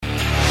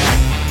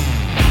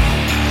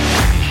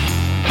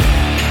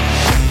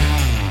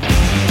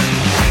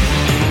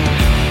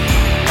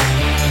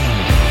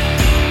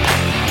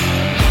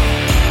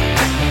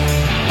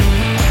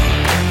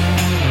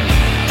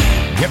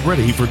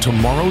ready for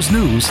tomorrow's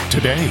news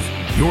today.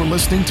 You're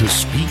listening to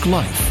Speak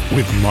Life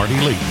with Marty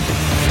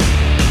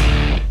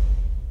Layton.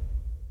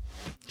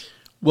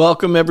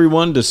 Welcome,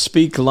 everyone, to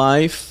Speak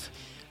Life.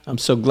 I'm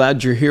so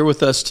glad you're here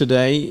with us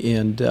today,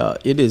 and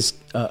it is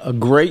a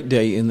great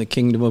day in the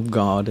kingdom of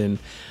God. And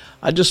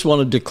I just want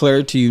to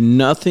declare to you,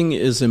 nothing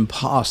is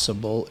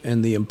impossible,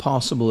 and the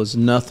impossible is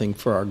nothing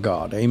for our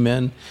God.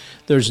 Amen.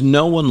 There's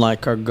no one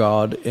like our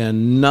God,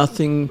 and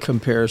nothing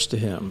compares to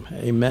him.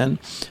 Amen.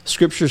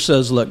 Scripture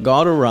says, let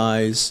God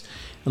arise,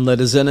 and let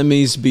his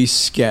enemies be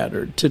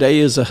scattered. Today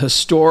is a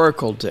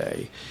historical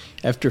day.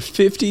 After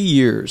 50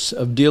 years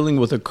of dealing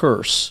with a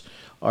curse,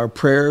 our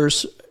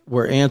prayers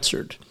were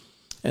answered.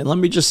 And let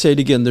me just say it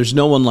again, there's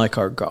no one like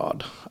our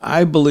God.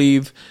 I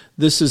believe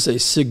this is a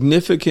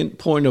significant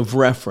point of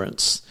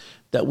reference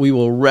that we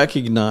will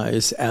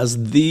recognize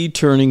as the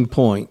turning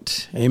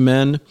point.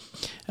 Amen.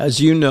 As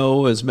you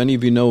know, as many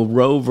of you know,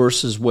 Roe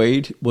versus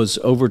Wade was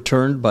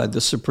overturned by the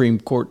Supreme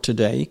Court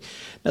today.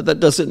 Now, that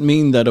doesn't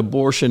mean that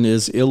abortion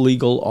is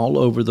illegal all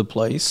over the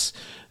place.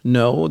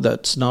 No,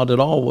 that's not at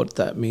all what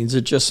that means.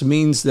 It just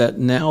means that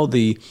now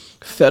the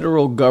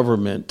federal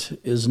government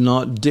is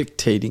not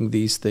dictating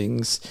these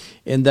things,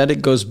 and that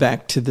it goes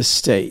back to the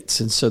states.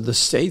 And so the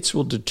states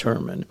will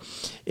determine.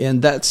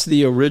 And that's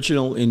the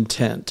original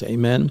intent.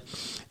 Amen.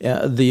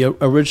 The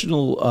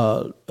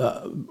original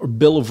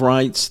Bill of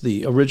Rights,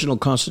 the original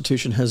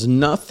Constitution, has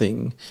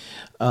nothing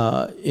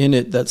in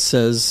it that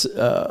says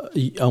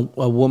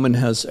a woman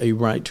has a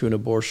right to an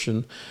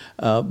abortion.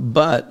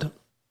 But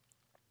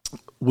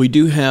we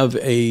do have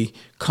a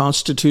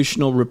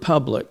constitutional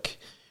republic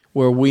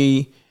where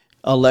we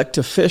elect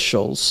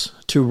officials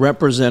to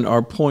represent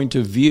our point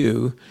of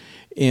view.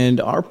 And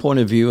our point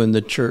of view in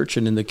the church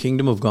and in the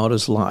kingdom of God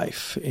is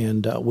life.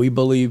 And we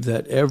believe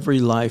that every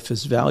life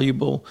is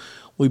valuable.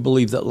 We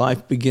believe that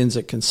life begins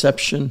at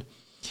conception,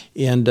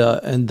 and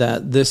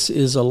that this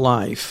is a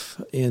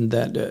life, and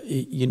that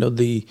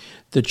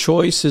the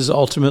choice is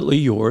ultimately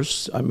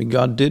yours. I mean,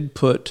 God did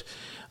put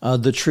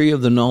the tree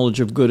of the knowledge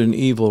of good and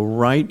evil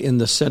right in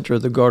the center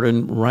of the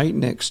garden, right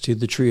next to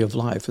the tree of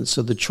life, and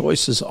so the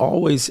choice is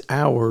always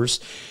ours,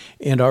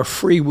 and our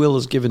free will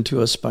is given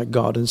to us by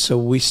God, and so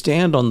we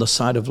stand on the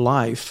side of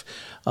life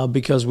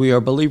because we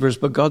are believers,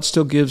 but God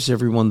still gives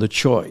everyone the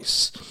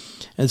choice.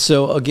 And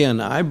so, again,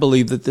 I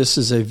believe that this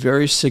is a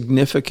very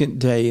significant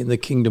day in the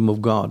kingdom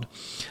of God.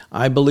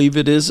 I believe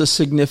it is a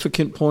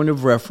significant point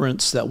of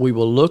reference that we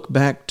will look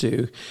back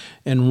to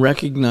and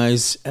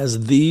recognize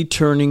as the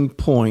turning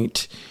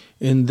point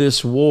in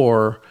this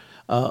war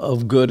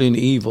of good and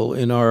evil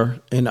in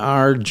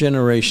our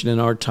generation, in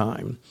our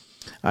time.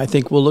 I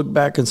think we'll look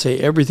back and say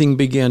everything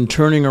began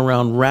turning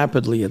around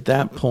rapidly at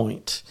that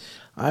point.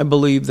 I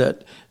believe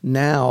that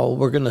now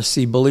we're going to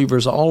see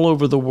believers all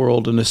over the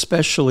world, and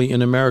especially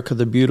in America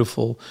the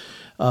Beautiful,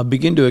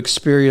 begin to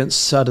experience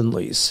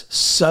suddenlies.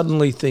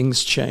 Suddenly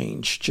things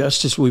change,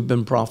 just as we've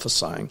been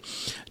prophesying.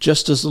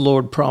 Just as the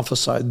Lord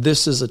prophesied,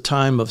 this is a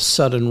time of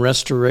sudden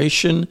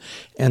restoration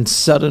and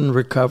sudden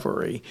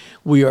recovery.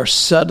 We are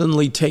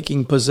suddenly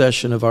taking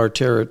possession of our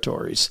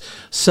territories,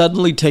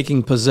 suddenly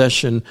taking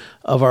possession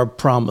of our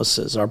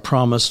promises, our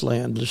promised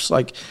land. Just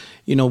like,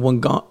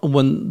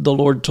 when the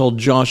Lord told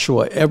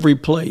Joshua, every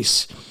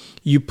place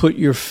you put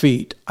your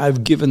feet,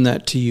 I've given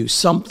that to you.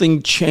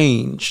 Something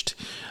changed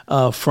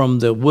from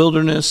the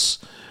wilderness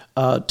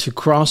to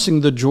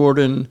crossing the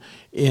Jordan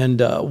and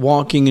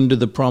walking into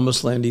the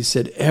promised land. He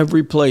said,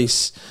 every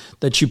place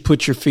that you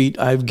put your feet,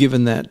 I've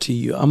given that to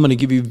you. I'm going to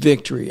give you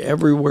victory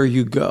everywhere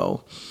you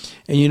go.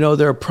 And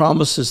there are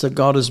promises that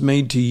God has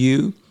made to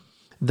you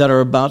that are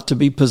about to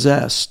be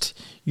possessed.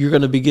 You're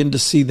going to begin to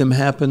see them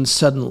happen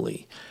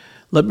suddenly.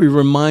 Let me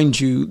remind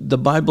you, the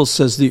Bible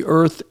says the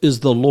earth is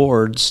the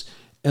Lord's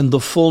and the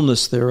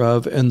fullness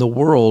thereof, and the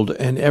world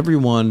and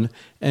everyone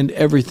and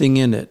everything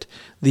in it.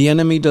 The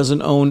enemy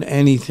doesn't own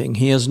anything.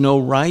 He has no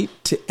right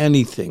to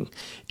anything.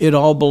 It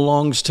all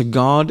belongs to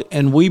God,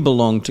 and we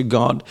belong to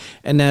God.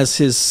 And as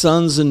his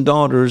sons and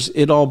daughters,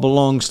 it all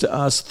belongs to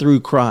us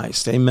through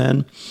Christ.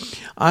 Amen.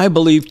 I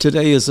believe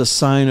today is a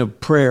sign of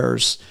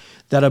prayers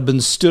that have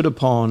been stood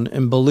upon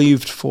and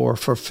believed for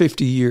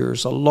 50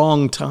 years, a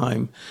long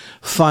time,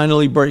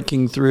 finally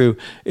breaking through.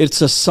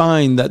 It's a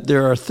sign that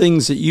there are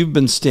things that you've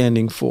been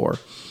standing for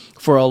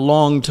a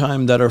long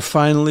time that are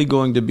finally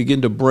going to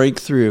begin to break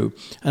through.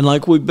 And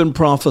like we've been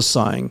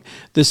prophesying,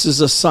 this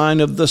is a sign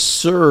of the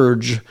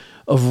surge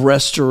of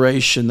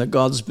restoration that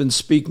God's been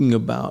speaking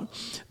about.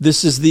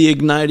 This is the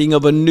igniting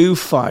of a new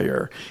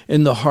fire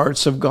in the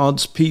hearts of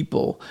God's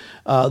people.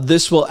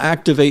 This will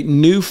activate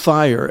new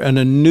fire and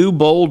a new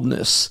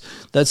boldness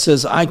that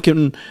says,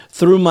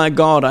 through my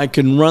God, I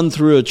can run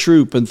through a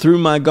troop, and through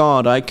my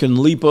God, I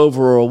can leap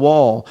over a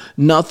wall.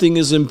 Nothing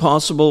is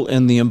impossible,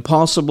 and the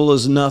impossible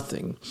is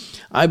nothing.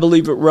 I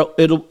believe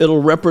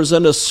it'll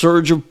represent a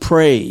surge of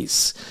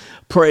praise.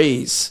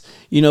 Praise.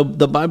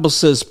 The Bible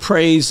says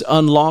praise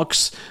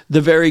unlocks the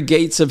very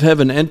gates of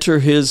heaven. Enter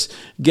his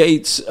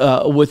gates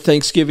with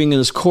thanksgiving and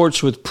his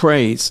courts with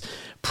praise.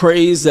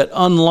 Praise that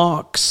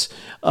unlocks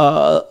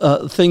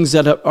things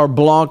that are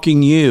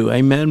blocking you.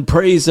 Amen.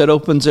 Praise that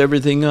opens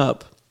everything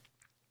up.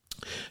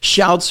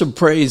 Shouts of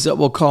praise that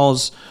will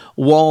cause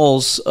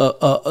walls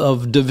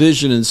of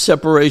division and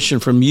separation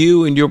from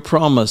you and your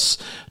promise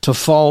to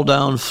fall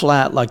down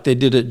flat like they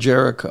did at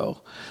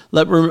Jericho.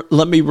 Let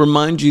me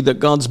remind you that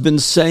God's been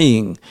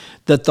saying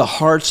that the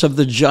hearts of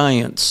the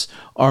giants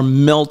are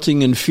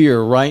melting in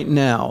fear right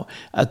now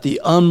at the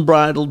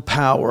unbridled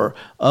power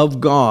of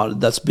God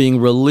that's being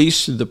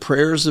released through the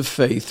prayers of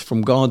faith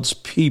from God's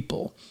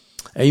people.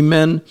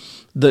 Amen.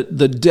 The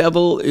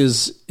devil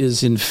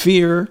is in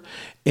fear.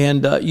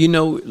 And,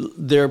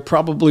 there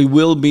probably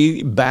will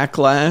be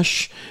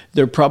backlash.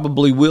 There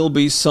probably will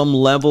be some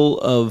level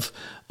of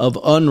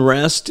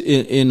unrest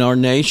in our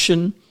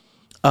nation.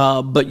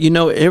 But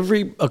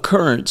every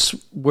occurrence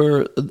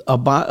where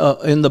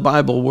in the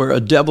Bible where a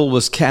devil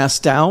was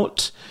cast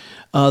out,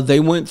 they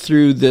went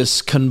through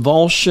this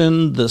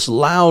convulsion, this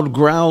loud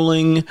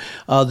growling,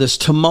 this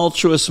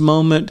tumultuous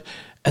moment,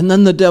 and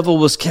then the devil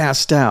was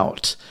cast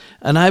out.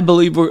 And I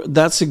believe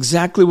that's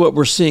exactly what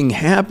we're seeing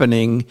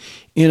happening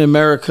in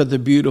America the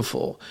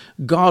Beautiful.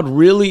 God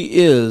really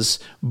is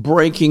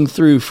breaking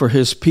through for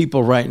his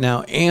people right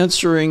now,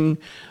 answering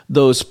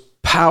those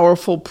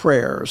powerful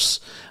prayers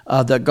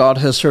that God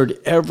has heard,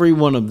 every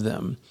one of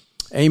them.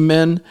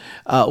 Amen.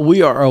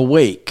 We are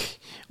awake.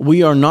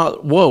 We are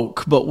not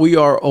woke, but we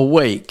are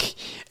awake,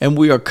 and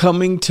we are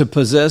coming to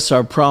possess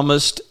our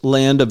promised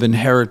land of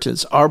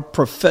inheritance. Our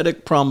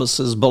prophetic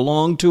promises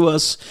belong to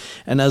us,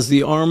 and as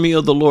the army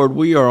of the Lord,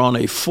 we are on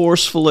a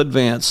forceful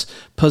advance,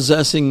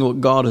 possessing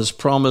what God has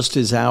promised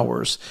is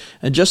ours.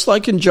 And just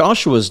like in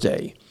Joshua's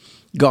day,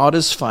 God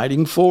is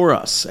fighting for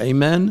us.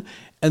 Amen.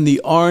 And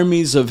the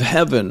armies of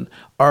heaven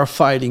are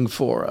fighting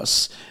for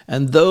us.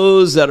 And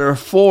those that are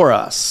for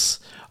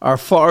us are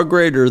far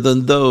greater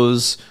than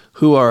those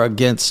who are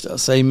against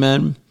us.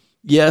 Amen.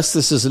 Yes,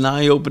 this is an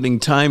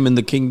eye-opening time in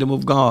the kingdom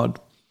of God.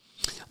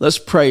 Let's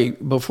pray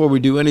before we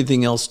do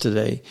anything else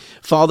today.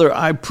 Father,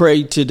 I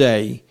pray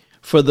today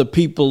for the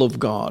people of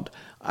God.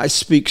 I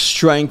speak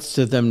strength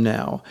to them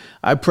now.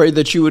 I pray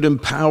that you would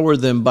empower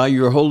them by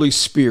your Holy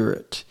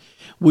Spirit.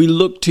 We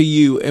look to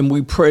you and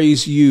we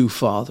praise you,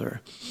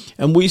 Father.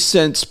 And we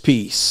sense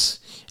peace,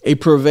 a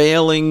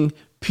prevailing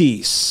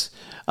peace,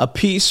 a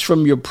peace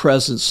from your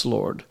presence,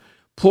 Lord.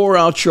 Pour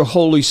out your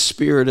Holy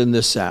Spirit in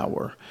this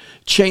hour.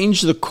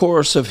 Change the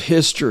course of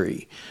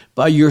history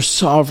by your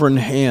sovereign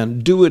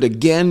hand. Do it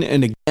again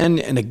and again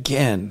and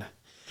again.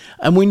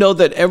 And we know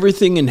that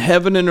everything in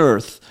heaven and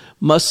earth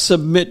must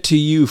submit to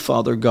you,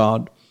 Father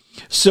God.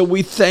 So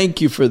we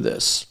thank you for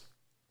this.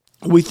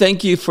 We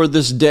thank you for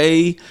this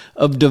day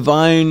of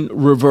divine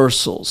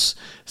reversals.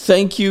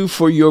 Thank you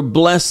for your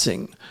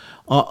blessing.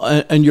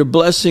 And your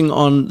blessing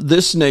on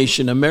this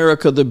nation,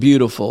 America the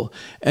Beautiful,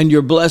 and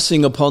your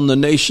blessing upon the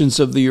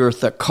nations of the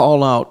earth that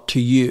call out to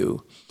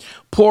you.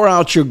 Pour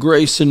out your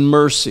grace and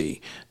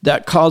mercy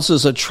that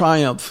causes a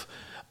triumph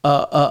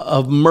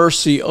of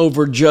mercy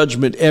over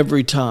judgment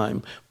every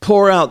time.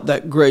 Pour out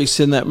that grace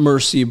and that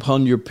mercy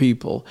upon your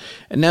people.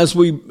 And as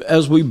we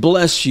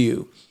bless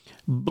you,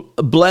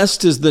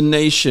 blessed is the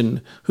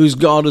nation whose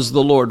God is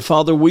the Lord.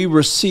 Father, we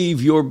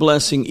receive your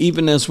blessing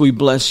even as we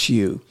bless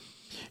you.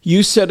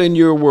 You said in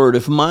your word,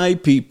 if my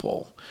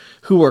people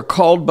who are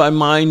called by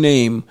my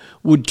name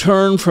would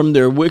turn from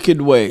their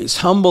wicked ways,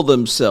 humble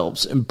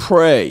themselves and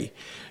pray,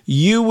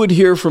 you would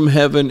hear from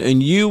heaven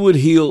and you would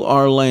heal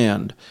our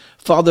land.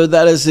 Father,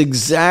 that is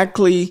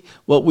exactly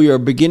what we are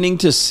beginning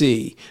to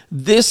see.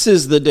 This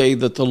is the day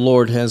that the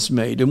Lord has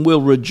made, and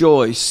we'll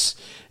rejoice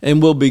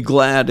and we'll be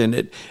glad in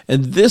it.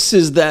 And this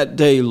is that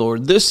day,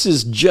 Lord. This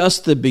is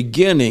just the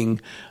beginning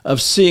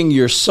of seeing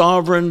your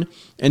sovereign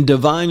and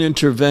divine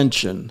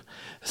intervention.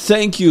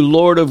 Thank you,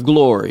 Lord of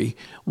glory.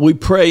 We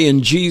pray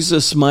in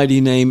Jesus' mighty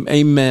name.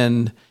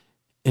 Amen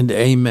and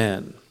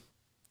amen.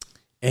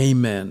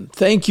 Amen.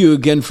 Thank you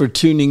again for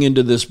tuning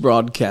into this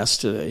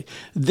broadcast today.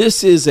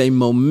 This is a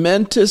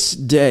momentous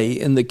day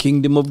in the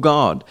kingdom of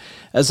God.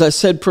 As I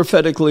said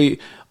prophetically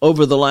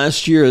over the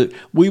last year,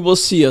 we will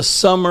see a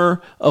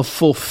summer of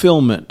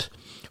fulfillment,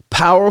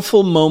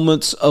 powerful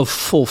moments of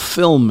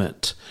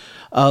fulfillment.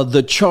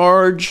 The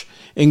charge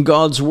in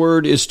God's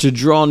word is to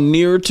draw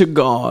near to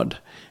God,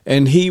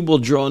 and he will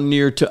draw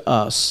near to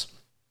us.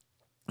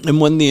 And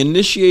when the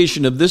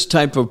initiation of this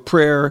type of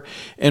prayer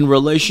and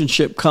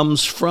relationship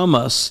comes from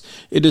us,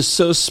 it is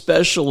so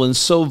special and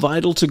so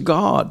vital to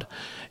God.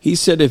 He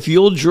said, if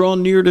you'll draw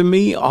near to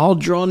me, I'll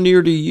draw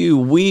near to you.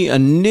 We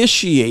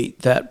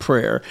initiate that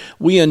prayer.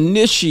 We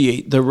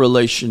initiate the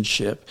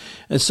relationship.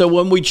 And so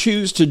when we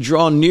choose to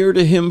draw near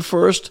to him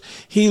first,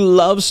 he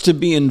loves to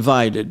be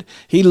invited.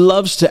 He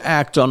loves to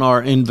act on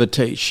our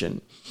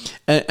invitation.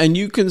 And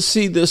you can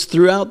see this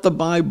throughout the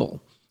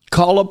Bible.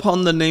 Call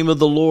upon the name of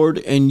the Lord,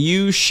 and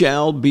you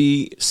shall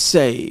be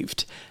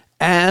saved.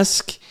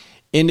 Ask,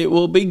 and it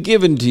will be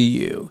given to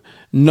you.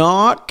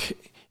 Knock,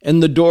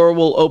 and the door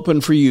will open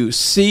for you.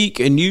 Seek,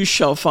 and you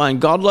shall find.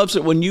 God loves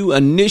it when you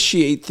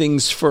initiate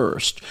things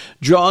first.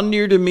 Draw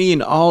near to me,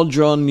 and I'll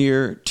draw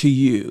near to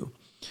you.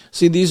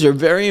 See, these are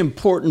very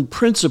important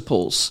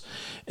principles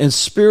and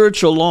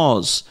spiritual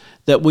laws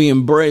that we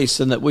embrace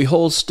and that we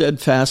hold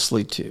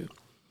steadfastly to.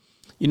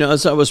 You know,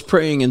 as I was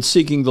praying and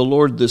seeking the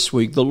Lord this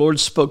week, the Lord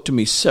spoke to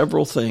me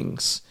several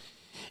things.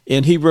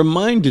 And he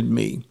reminded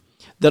me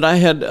that I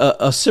had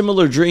a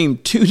similar dream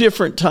 2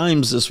 different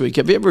times this week.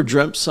 Have you ever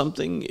dreamt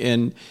something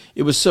and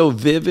it was so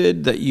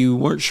vivid that you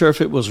weren't sure if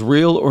it was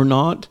real or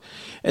not?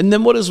 And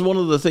then what is one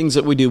of the things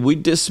that we do? We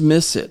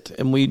dismiss it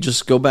and we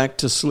just go back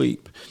to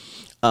sleep.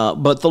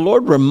 But the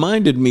Lord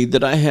reminded me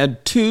that I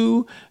had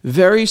 2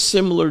 very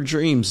similar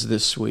dreams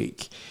this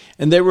week.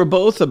 And they were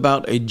both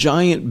about a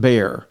giant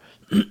bear,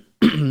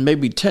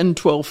 maybe 10,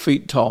 12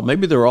 feet tall.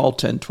 Maybe they're all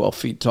 10, 12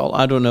 feet tall.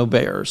 I don't know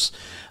bears.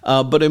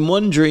 But in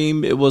one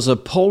dream, it was a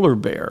polar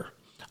bear,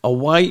 a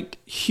white,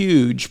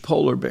 huge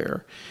polar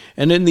bear.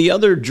 And in the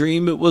other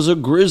dream, it was a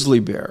grizzly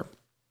bear.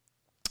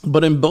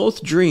 But in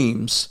both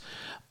dreams,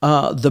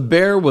 the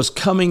bear was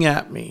coming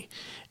at me,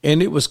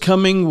 and it was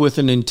coming with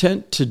an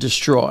intent to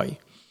destroy.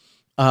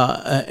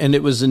 And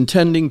it was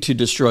intending to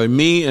destroy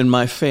me and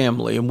my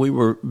family. And we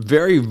were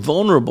very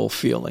vulnerable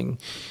feeling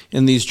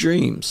in these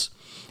dreams.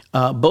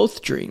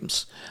 Both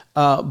dreams.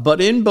 But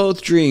in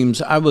both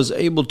dreams, I was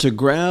able to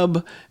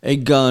grab a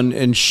gun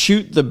and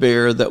shoot the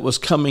bear that was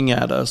coming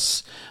at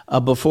us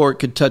before it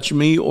could touch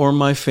me or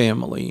my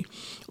family.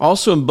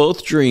 Also in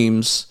both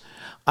dreams,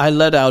 I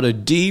let out a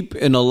deep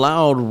and a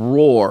loud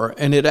roar,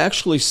 and it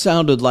actually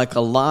sounded like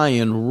a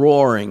lion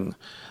roaring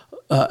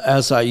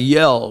as I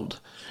yelled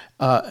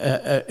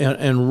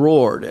and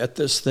roared at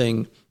this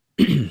thing.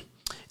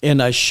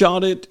 And I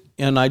shot it,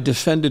 and I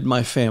defended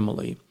my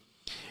family.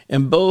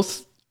 And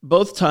both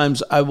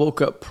times I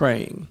woke up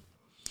praying.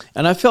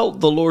 And I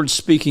felt the Lord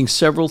speaking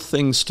several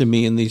things to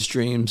me in these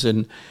dreams,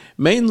 and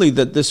mainly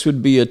that this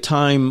would be a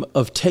time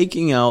of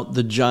taking out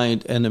the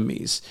giant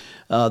enemies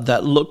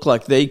that looked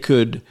like they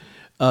could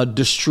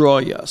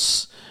destroy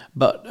us.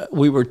 But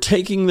we were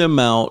taking them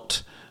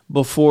out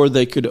before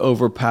they could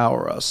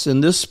overpower us.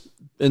 In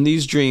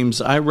these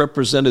dreams, I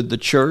represented the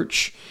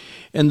church,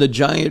 and the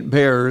giant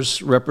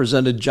bears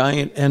represented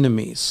giant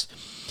enemies.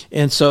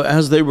 And so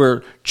as they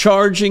were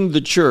charging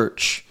the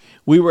church,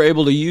 we were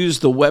able to use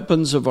the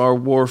weapons of our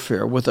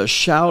warfare with a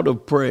shout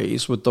of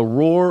praise, with the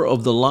roar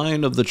of the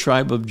Lion of the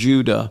tribe of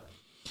Judah,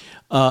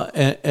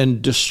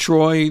 and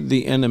destroy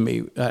the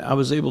enemy. I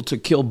was able to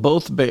kill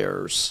both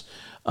bears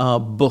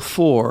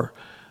before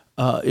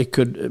it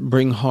could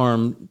bring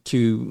harm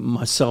to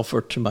myself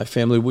or to my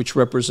family, which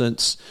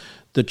represents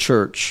the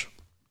church.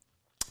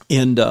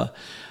 And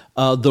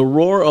the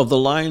roar of the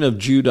Lion of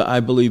Judah, I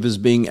believe, is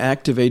being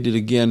activated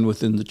again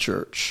within the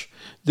church.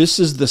 This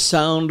is the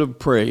sound of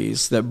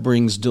praise that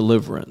brings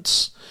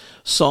deliverance.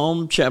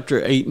 Psalm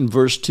chapter 8 and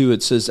verse 2,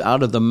 it says,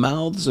 "Out of the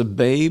mouths of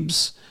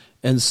babes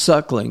and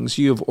sucklings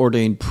you have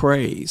ordained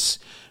praise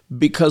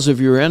because of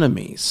your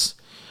enemies,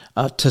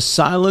 to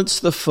silence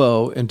the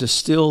foe and to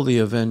still the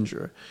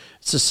avenger."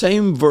 It's the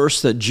same verse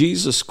that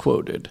Jesus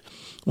quoted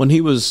when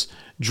he was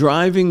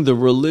driving the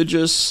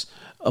religious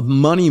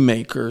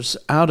moneymakers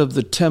out of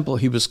the temple.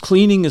 He was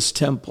cleaning his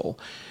temple,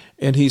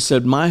 and he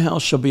said, "My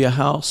house shall be a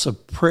house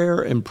of prayer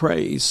and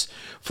praise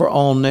for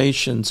all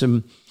nations."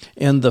 And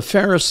the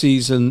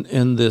Pharisees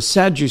and the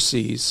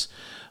Sadducees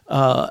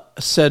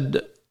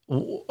said,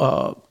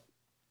 "Why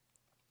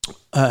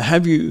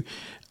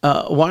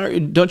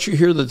don't you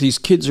hear that these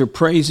kids are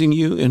praising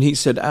you?" And he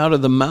said, "Out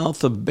of the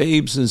mouth of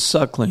babes and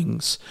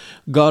sucklings,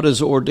 God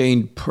has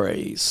ordained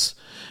praise."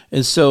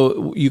 And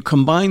so you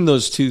combine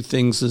those two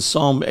things. In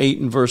Psalm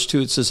 8 and verse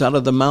 2, it says, "Out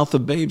of the mouth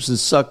of babes and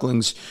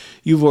sucklings,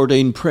 you've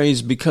ordained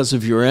praise because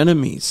of your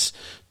enemies,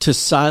 to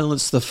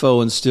silence the foe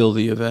and still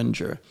the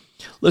avenger."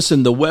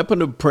 Listen, the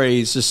weapon of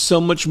praise is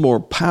so much more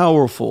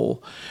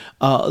powerful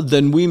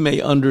than we may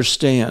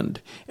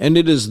understand. And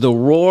it is the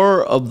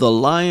roar of the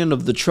Lion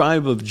of the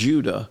tribe of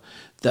Judah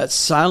that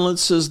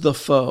silences the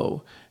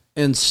foe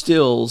and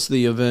stills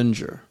the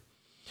avenger.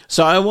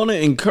 So I want to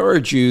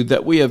encourage you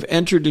that we have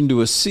entered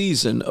into a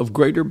season of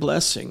greater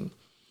blessing,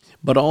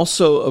 but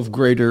also of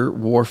greater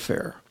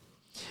warfare.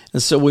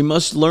 And so we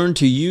must learn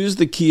to use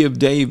the key of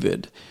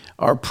David,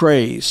 our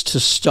praise, to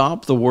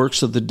stop the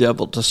works of the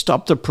devil, to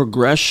stop the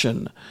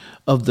progression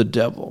of the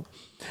devil.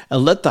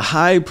 And let the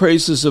high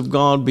praises of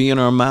God be in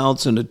our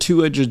mouths and a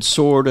two-edged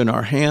sword in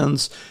our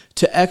hands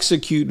to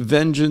execute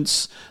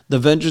vengeance, the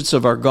vengeance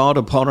of our God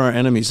upon our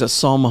enemies. That's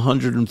Psalm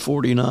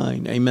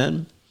 149.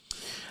 Amen.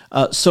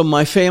 So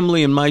my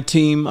family and my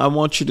team, I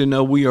want you to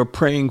know we are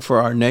praying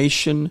for our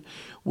nation.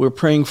 We're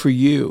praying for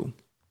you.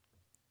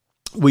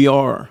 We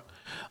are.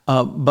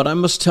 But I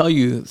must tell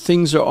you,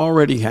 things are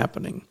already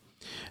happening.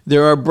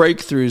 There are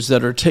breakthroughs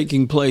that are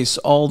taking place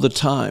all the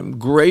time.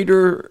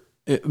 Greater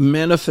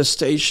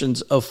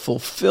manifestations of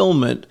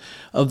fulfillment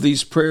of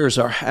these prayers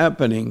are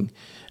happening.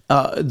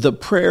 The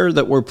prayer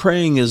that we're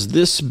praying is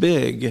this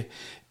big,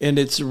 and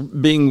it's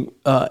being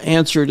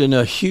answered in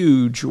a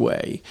huge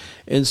way.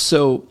 And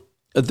so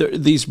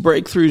these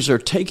breakthroughs are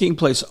taking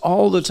place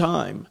all the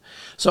time.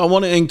 So I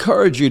want to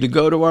encourage you to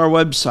go to our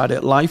website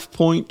at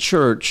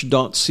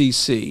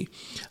lifepointchurch.cc,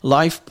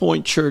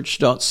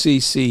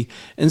 lifepointchurch.cc,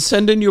 and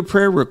send in your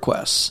prayer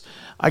requests.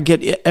 I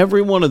get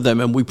every one of them,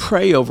 and we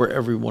pray over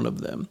every one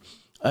of them.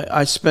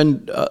 I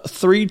spend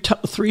three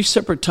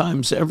separate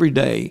times every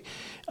day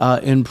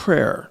in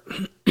prayer,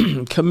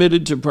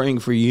 committed to praying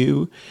for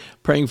you,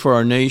 praying for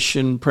our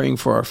nation, praying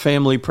for our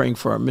family, praying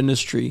for our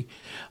ministry.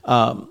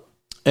 And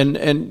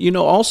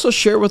also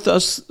share with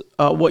us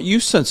what you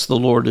sense the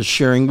Lord is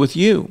sharing with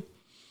you.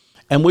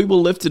 And we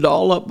will lift it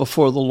all up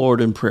before the Lord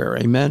in prayer.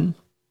 Amen.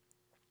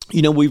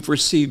 We've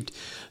received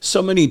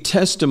so many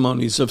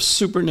testimonies of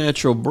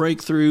supernatural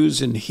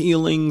breakthroughs and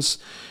healings,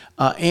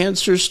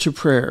 answers to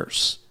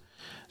prayers.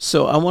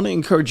 So I want to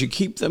encourage you,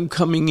 keep them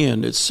coming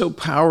in. It's so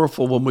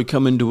powerful when we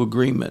come into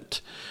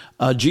agreement.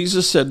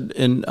 Jesus said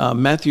in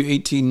Matthew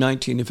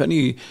 18:19, if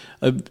any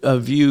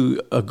of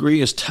you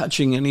agree as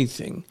touching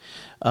anything,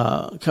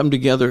 come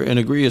together and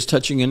agree as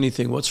touching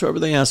anything, whatsoever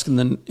they ask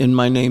in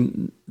my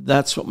name,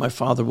 that's what my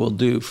Father will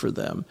do for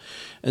them.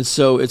 And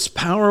so it's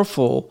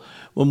powerful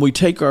when we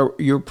take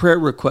your prayer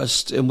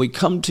requests and we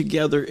come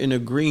together in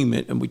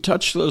agreement and we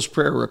touch those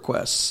prayer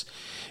requests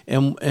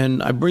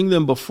and I bring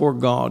them before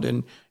God.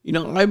 And,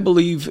 I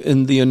believe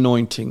in the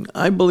anointing.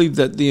 I believe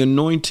that the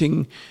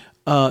anointing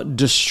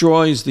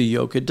destroys the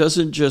yoke. It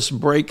doesn't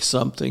just break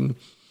something,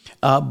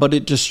 but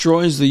it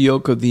destroys the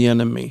yoke of the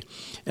enemy.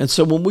 And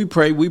so when we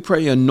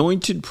pray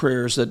anointed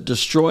prayers that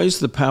destroys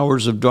the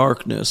powers of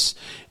darkness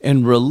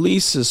and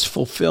releases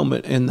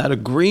fulfillment. And that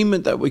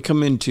agreement that we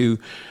come into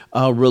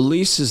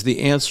releases the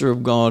answer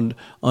of God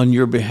on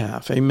your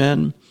behalf.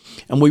 Amen.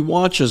 And we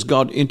watch as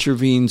God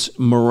intervenes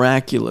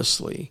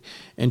miraculously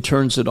and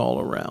turns it all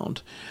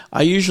around.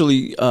 I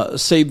usually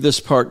save this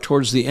part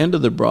towards the end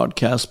of the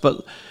broadcast,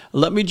 but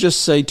let me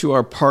just say to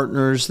our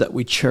partners that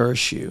we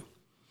cherish you.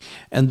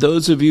 And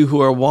those of you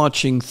who are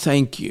watching,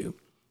 thank you.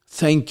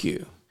 Thank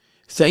you.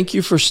 Thank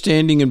you for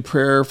standing in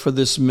prayer for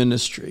this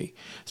ministry.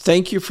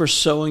 Thank you for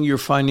sowing your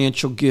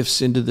financial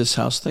gifts into this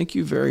house. Thank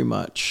you very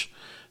much.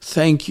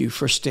 Thank you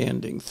for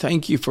standing.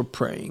 Thank you for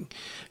praying.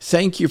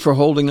 Thank you for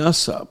holding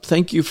us up.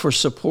 Thank you for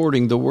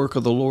supporting the work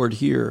of the Lord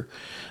here.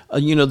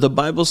 The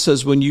Bible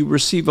says when you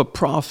receive a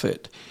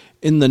prophet,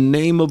 in the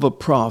name of a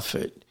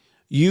prophet,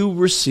 you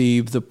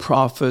receive the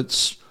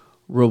prophet's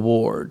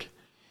reward.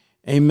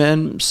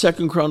 Amen.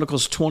 2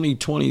 Chronicles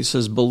 20:20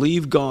 says,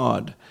 believe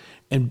God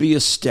and be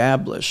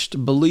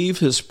established. Believe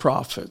his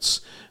prophets,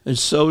 and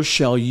so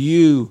shall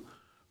you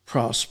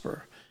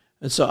prosper.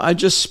 And so I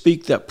just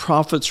speak that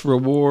prophet's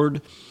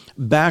reward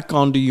back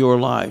onto your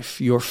life,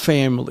 your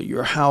family,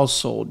 your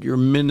household, your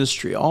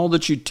ministry, all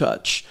that you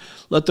touch.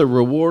 Let the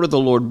reward of the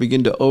Lord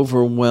begin to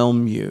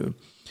overwhelm you.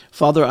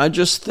 Father, I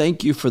just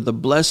thank you for the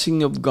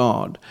blessing of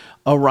God.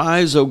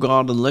 Arise, O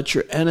God, and let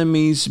your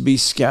enemies be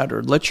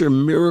scattered. Let your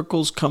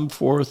miracles come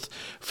forth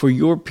for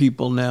your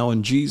people now.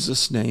 In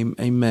Jesus' name,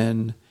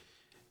 amen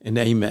and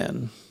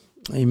amen.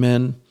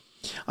 Amen.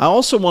 I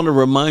also want to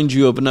remind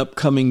you of an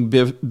upcoming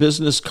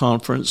business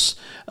conference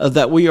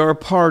that we are a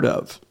part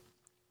of.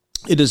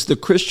 It is the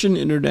Christian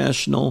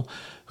International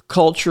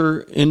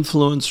Culture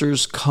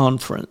Influencers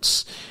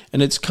Conference,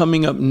 and it's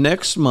coming up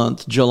next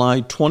month,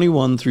 July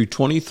 21 through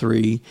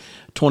 23,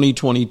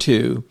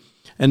 2022.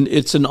 And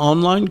it's an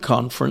online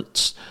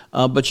conference,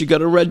 but you got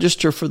to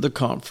register for the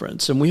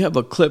conference. And we have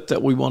a clip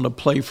that we want to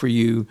play for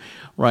you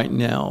right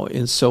now.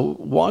 And so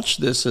watch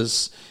this,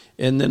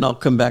 and then I'll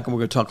come back and we're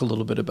going to talk a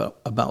little bit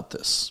about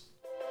this.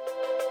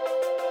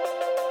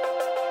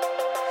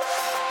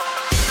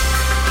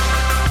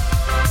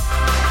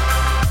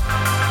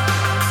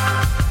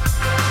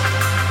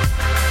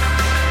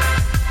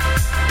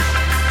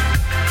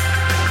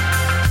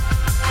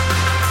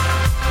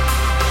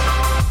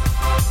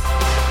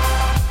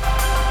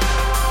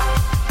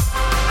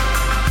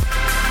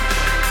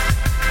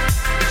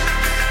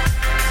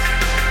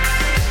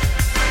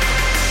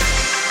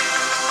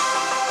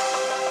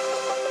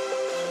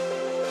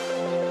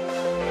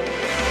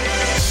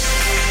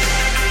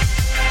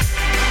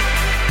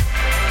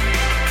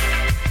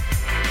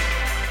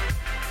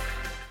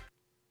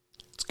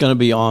 Going to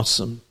be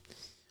awesome.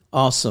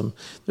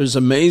 There's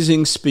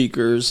amazing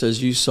speakers,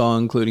 as you saw,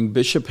 including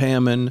Bishop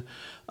Hammond,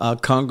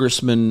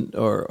 Congressman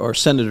or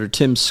Senator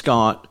Tim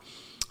Scott,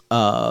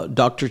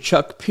 Dr.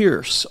 Chuck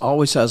Pierce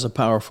always has a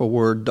powerful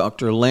word,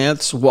 Dr.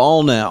 Lance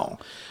Wallnau.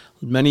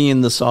 Many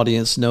in this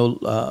audience know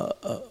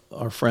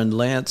our friend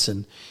Lance,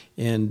 and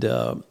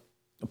a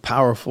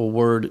powerful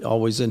word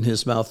always in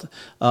his mouth.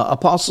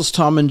 Apostles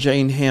Tom and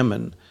Jane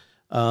Hammond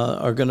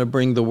are going to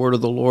bring the word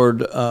of the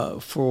Lord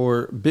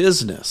for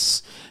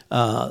business.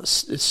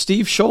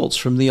 Steve Schultz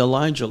from the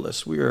Elijah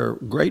List. We are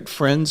great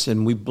friends,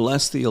 and we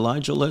bless the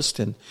Elijah List,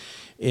 and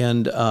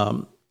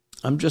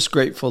I'm just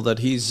grateful that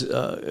he's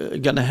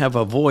going to have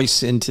a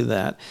voice into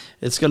that.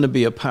 It's going to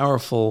be a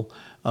powerful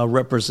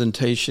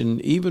representation,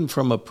 even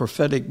from a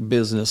prophetic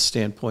business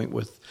standpoint,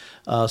 with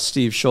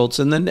Steve Schultz,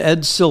 and then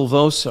Ed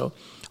Silvoso.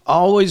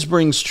 always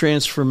brings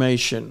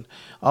transformation,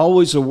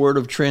 always a word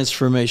of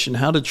transformation,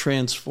 how to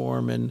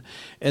transform.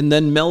 And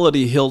then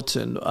Melody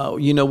Hilton.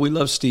 We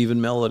love Steve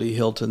and Melody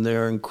Hilton.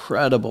 They're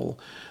incredible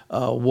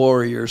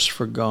warriors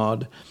for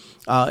God.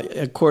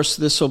 Of course,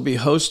 this will be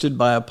hosted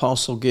by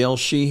Apostle Gail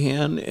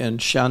Sheehan and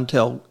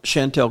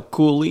Chantel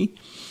Cooley.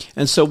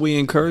 And so we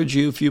encourage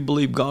you, if you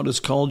believe God has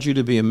called you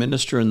to be a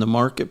minister in the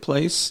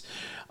marketplace,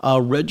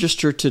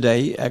 register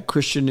today at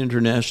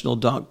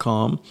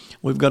christianinternational.com.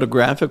 We've got a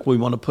graphic. We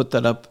want to put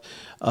that up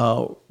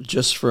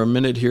just for a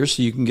minute here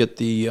so you can get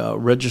the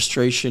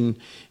registration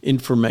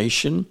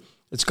information.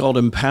 It's called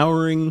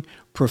Empowering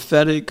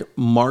Prophetic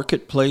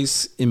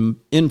Marketplace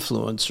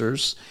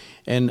Influencers.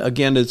 And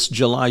again, it's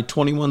July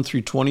 21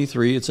 through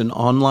 23. It's an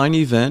online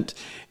event,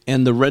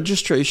 and the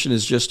registration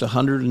is just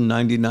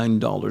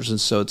 $199.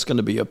 And so it's going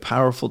to be a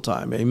powerful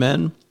time.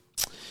 Amen?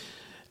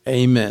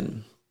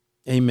 Amen.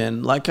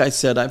 Amen. Like I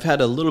said, I've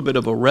had a little bit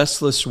of a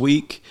restless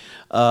week.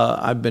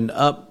 I've been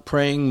up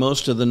praying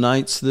most of the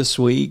nights this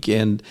week.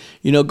 And,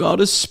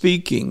 God is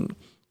speaking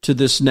to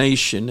this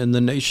nation and the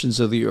nations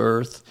of the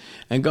earth.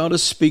 And God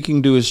is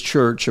speaking to his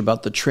church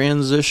about the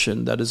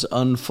transition that is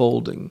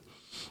unfolding.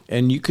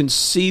 And you can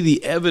see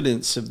the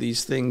evidence of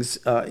these things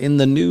in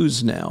the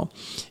news now.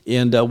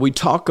 And we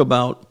talk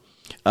about,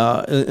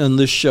 on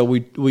this show, we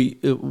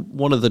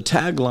one of the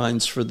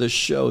taglines for this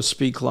show,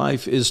 Speak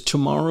Life, is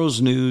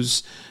tomorrow's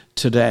news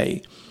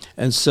today.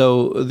 And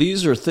so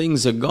these are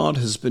things that God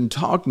has been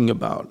talking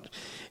about.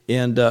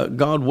 And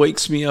God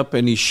wakes me up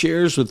and he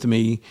shares with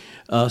me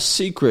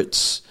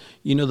secrets.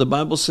 The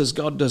Bible says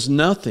God does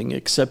nothing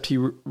except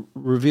he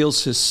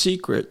reveals his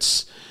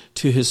secrets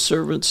to his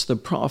servants, the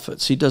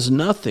prophets. He does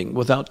nothing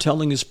without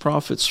telling his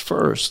prophets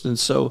first. And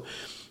so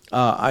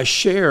I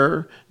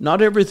share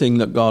not everything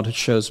that God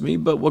shows me,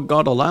 but what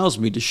God allows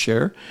me to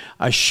share.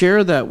 I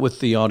share that with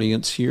the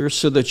audience here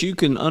so that you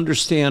can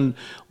understand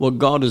what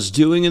God is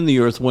doing in the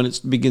earth when it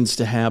begins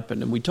to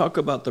happen. And we talk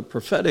about the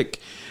prophetic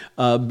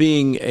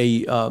being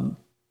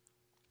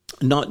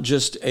not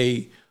just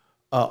a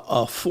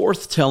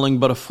forthtelling,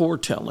 but a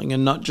foretelling,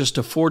 and not just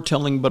a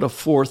foretelling, but a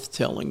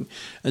forthtelling.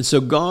 And so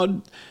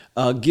God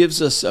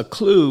gives us a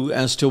clue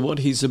as to what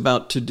he's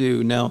about to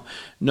do. Now,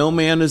 no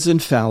man is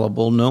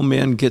infallible. No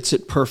man gets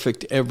it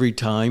perfect every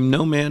time.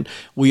 No man,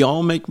 we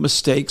all make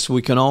mistakes.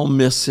 We can all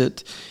miss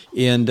it.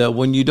 And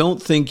when you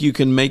don't think you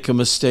can make a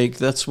mistake,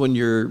 that's when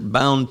you're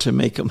bound to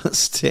make a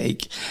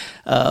mistake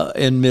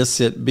and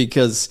miss it,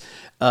 because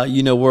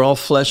we're all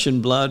flesh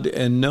and blood,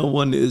 and no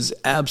one is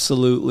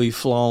absolutely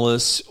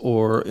flawless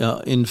or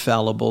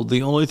infallible.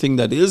 The only thing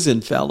that is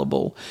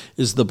infallible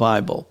is the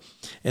Bible.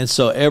 And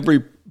so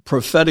every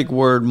prophetic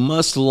word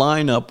must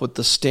line up with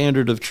the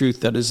standard of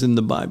truth that is in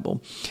the Bible.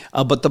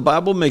 But the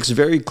Bible makes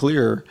very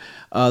clear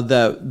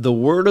that the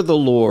word of the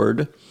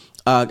Lord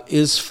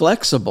is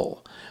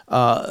flexible.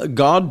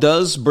 God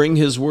does bring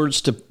his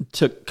words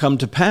to come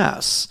to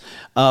pass,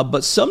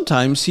 but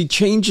sometimes he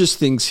changes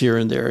things here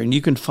and there, and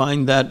you can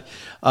find that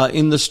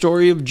in the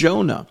story of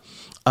Jonah.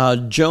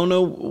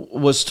 Jonah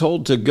was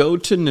told to go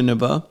to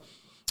Nineveh.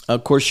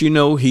 Of course,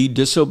 he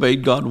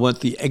disobeyed God, went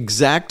the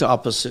exact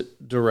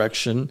opposite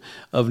direction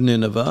of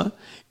Nineveh,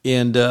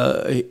 and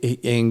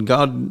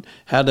God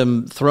had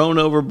him thrown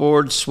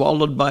overboard,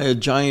 swallowed by a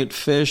giant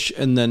fish,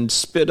 and then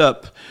spit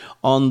up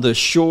on the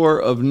shore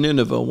of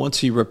Nineveh. Once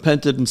he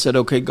repented and said,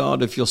 okay,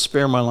 God, if you'll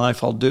spare my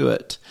life, I'll do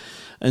it.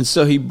 And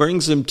so he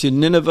brings him to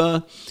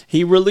Nineveh.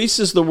 He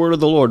releases the word of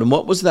the Lord. And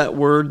what was that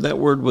word? That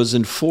word was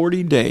in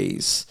 40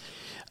 days.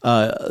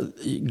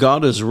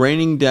 God is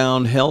raining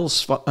down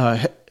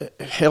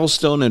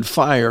hailstone and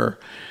fire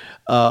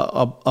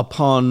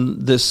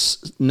upon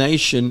this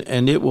nation,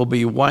 and it will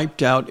be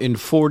wiped out in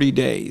 40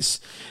 days.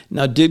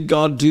 Now, did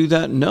God do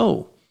that?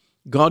 No.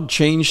 God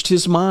changed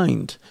his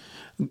mind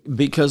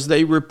because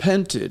they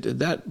repented.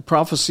 That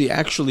prophecy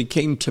actually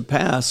came to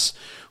pass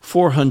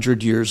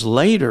 400 years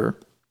later,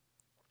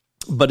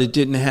 but it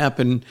didn't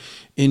happen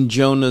in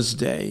Jonah's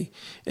day.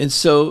 And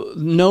so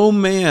no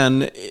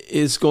man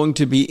is going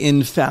to be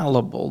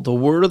infallible. The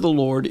word of the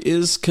Lord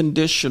is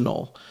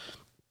conditional,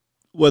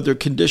 whether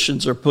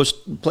conditions are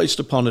placed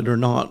upon it or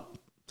not.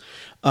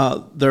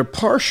 They're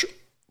partial.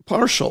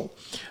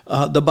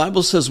 The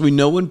Bible says we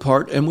know in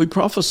part and we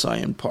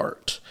prophesy in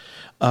part.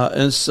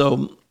 And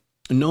so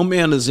no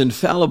man is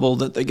infallible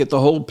that they get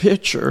the whole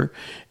picture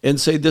and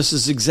say this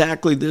is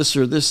exactly this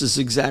or this is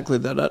exactly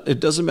that. It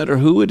doesn't matter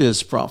who it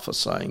is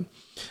prophesying.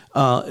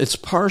 It's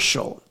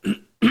partial.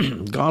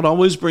 God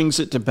always brings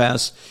it to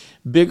pass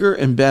bigger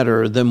and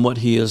better than what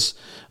he has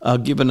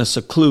given us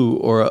a clue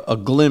or a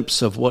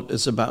glimpse of what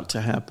is about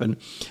to happen.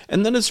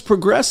 And then it's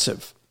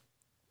progressive.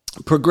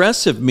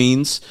 Progressive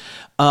means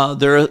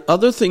there are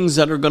other things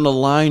that are going to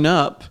line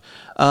up,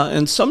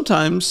 and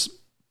sometimes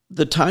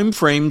the time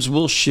frames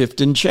will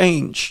shift and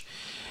change.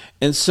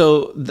 And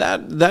so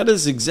that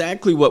is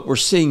exactly what we're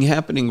seeing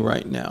happening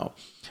right now.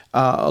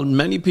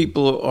 Many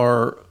people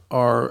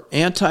are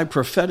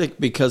anti-prophetic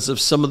because of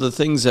some of the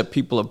things that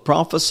people have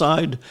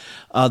prophesied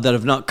that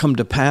have not come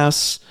to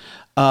pass.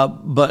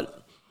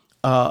 But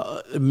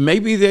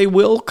maybe they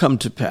will come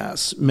to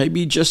pass,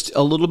 maybe just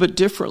a little bit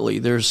differently.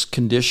 There's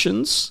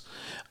conditions.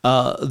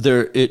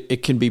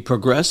 It can be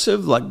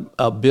progressive, like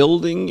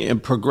building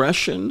and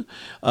progression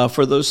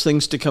for those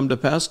things to come to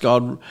pass.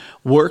 God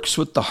works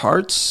with the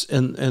hearts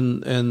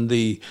and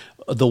the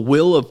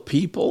will of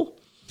people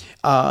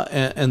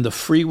and the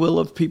free will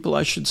of people,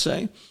 I should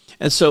say.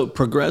 And so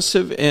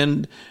progressive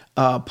and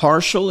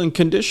partial and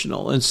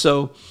conditional. And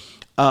so,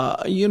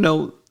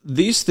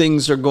 these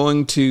things are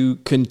going to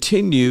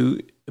continue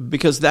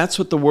because that's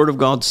what the Word of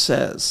God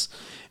says.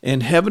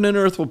 And heaven and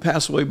earth will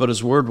pass away, but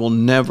His Word will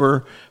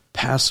never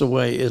pass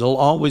away. It'll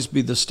always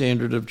be the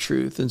standard of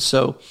truth. And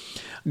so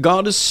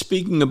God is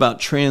speaking about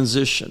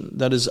transition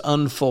that is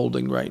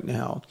unfolding right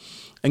now.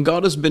 And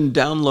God has been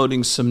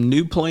downloading some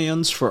new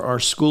plans for our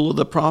School of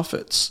the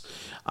Prophets.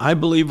 I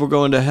believe we're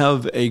going to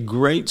have a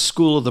great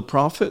School of the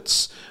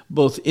Prophets,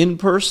 both in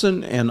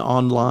person and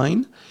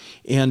online.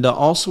 And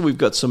also we've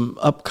got some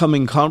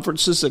upcoming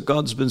conferences that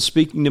God's been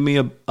speaking to me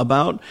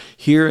about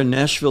here in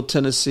Nashville,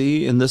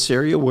 Tennessee, in this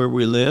area where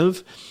we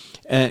live.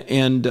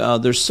 And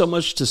there's so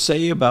much to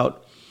say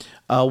about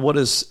what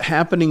is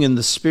happening in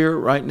the Spirit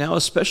right now,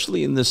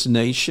 especially in this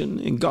nation.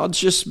 And God's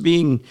just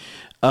being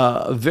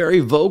very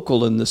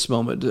vocal in this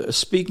moment,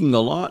 speaking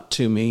a lot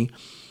to me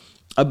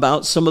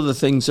about some of the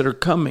things that are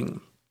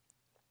coming.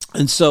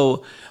 And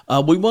so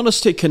we want to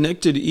stay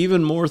connected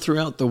even more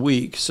throughout the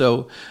week.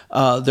 So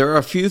there are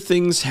a few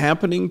things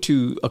happening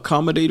to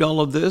accommodate all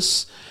of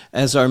this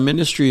as our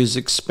ministry is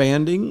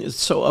expanding.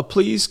 So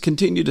please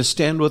continue to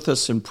stand with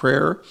us in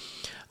prayer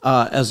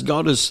as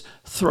God is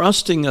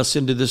thrusting us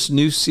into this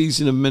new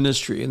season of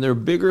ministry. And there are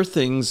bigger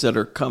things that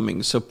are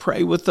coming. So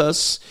pray with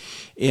us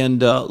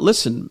and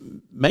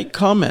listen, make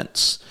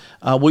comments.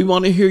 We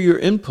want to hear your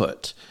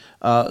input.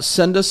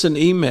 Send us an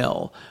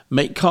email,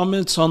 make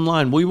comments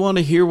online. We want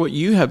to hear what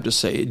you have to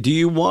say. Do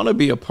you want to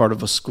be a part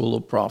of a School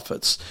of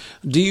Prophets?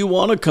 Do you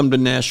want to come to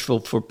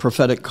Nashville for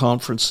prophetic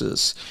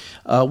conferences?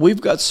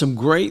 We've got some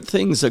great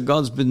things that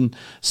God's been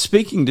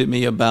speaking to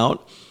me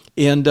about,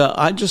 and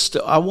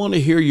I want to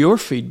hear your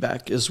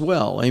feedback as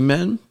well.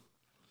 Amen?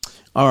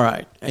 All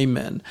right,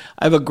 amen.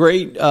 I have a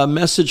great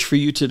message for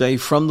you today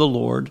from the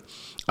Lord.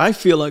 I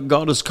feel like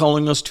God is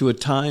calling us to a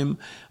time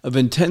of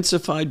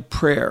intensified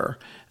prayer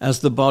as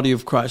the body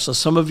of Christ. Now,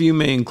 some of you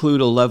may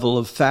include a level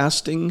of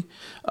fasting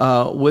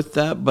with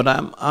that, but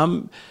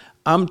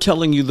I'm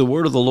telling you the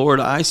word of the Lord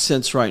I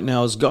sense right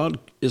now is God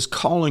is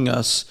calling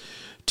us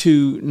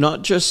to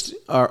not just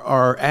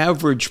our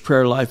average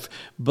prayer life,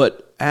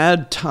 but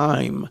add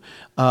time,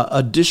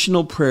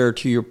 additional prayer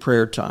to your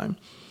prayer time.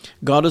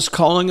 God is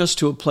calling us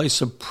to a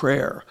place of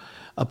prayer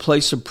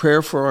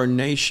for our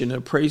nation, a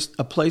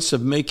place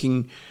of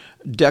making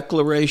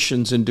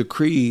declarations and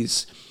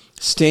decrees,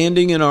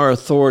 standing in our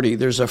authority.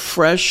 There's a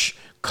fresh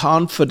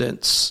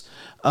confidence,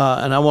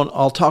 and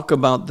I'll talk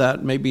about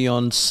that maybe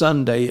on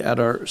Sunday at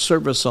our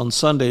service on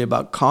Sunday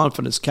about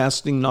confidence,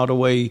 casting not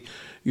away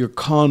your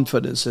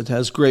confidence. It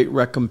has great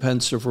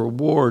recompense of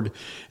reward,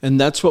 and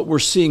that's what we're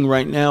seeing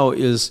right now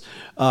is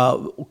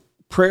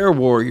prayer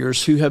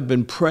warriors who have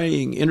been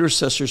praying,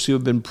 intercessors who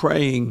have been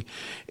praying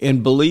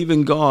and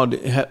believing God,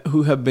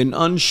 who have been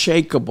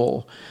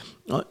unshakable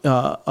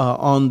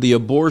on the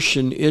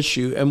abortion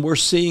issue. And we're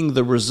seeing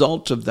the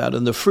result of that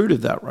and the fruit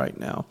of that right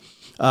now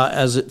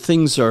as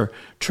things are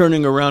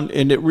turning around.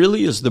 And it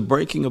really is the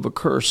breaking of a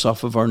curse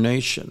off of our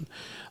nation.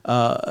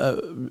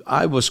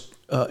 I was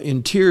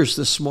in tears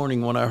this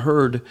morning when I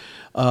heard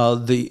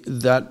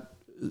that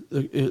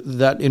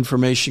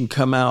information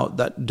come out,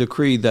 that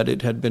decree that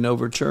it had been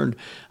overturned.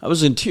 I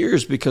was in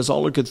tears because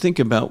all I could think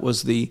about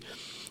was the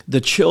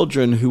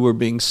children who were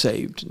being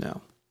saved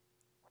now.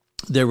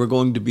 They were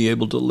going to be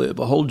able to live.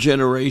 A whole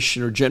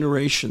generation or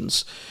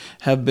generations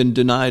have been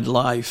denied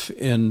life.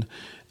 And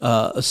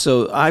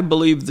so I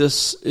believe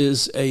this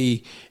is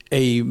a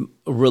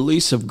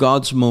release of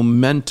God's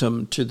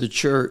momentum to the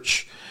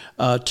church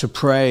to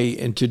pray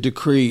and to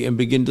decree and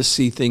begin to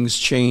see things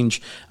change,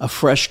 a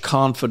fresh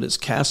confidence.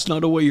 Cast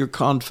not away your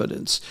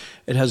confidence.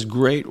 It has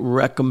great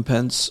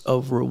recompense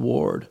of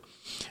reward.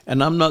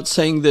 And I'm not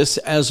saying this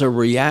as a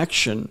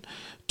reaction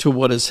to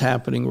what is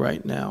happening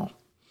right now.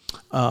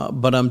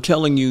 But I'm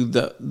telling you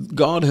that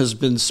God has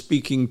been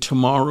speaking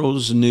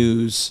tomorrow's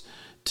news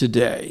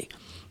today.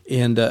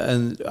 And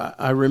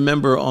I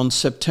remember on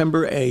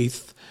September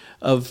 8th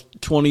of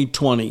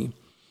 2020,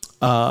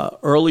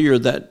 earlier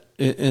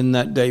in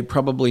that day,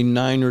 probably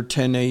 9 or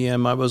 10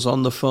 a.m., I was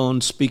on the phone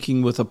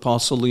speaking with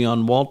Apostle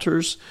Leon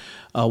Walters,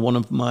 one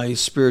of my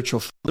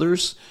spiritual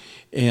fathers,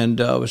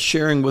 and I was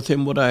sharing with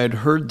him what I had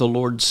heard the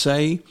Lord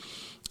say,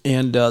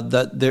 and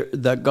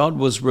that God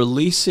was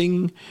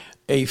releasing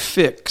a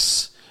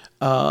fix,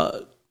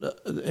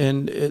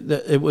 and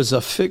it was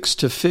a fix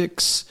to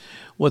fix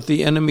what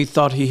the enemy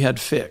thought he had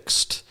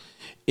fixed,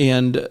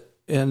 and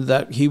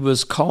that he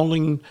was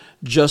calling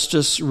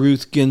Justice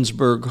Ruth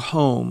Ginsburg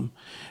home.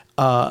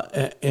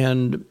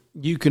 And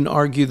you can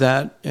argue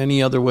that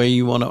any other way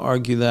you want to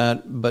argue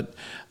that, but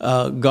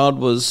God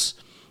was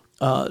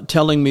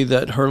telling me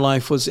that her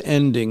life was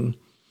ending,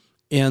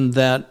 and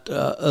that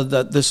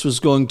this was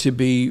going to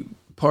be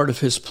part of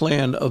his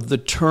plan of the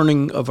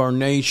turning of our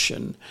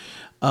nation.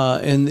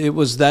 And it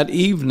was that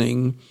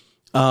evening,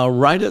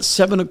 right at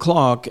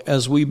 7:00,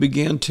 as we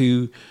began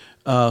to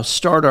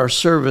start our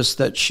service,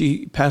 that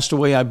she passed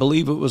away. I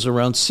believe it was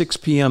around 6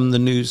 p.m. the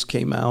news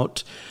came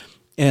out.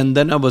 And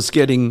then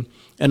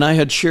I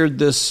had shared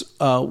this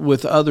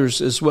with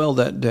others as well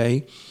that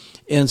day.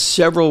 And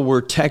several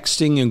were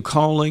texting and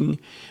calling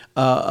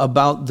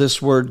about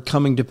this word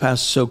coming to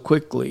pass so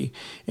quickly.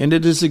 And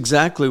it is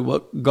exactly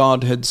what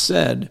God had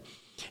said.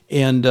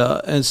 And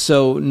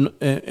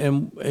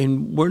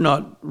we're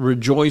not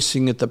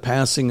rejoicing at the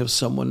passing of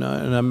someone,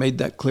 and I made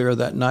that clear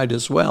that night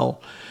as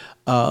well.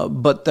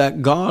 But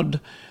that God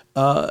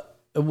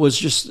was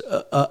just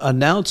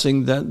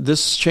announcing that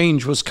this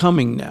change was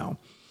coming now.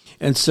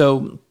 And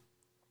so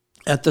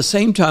at the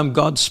same time,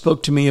 God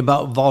spoke to me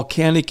about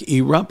volcanic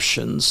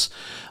eruptions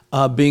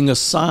being a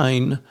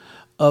sign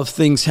of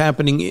things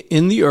happening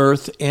in the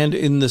earth and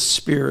in the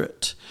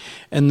spirit,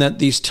 and that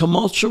these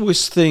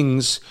tumultuous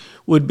things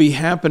would be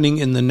happening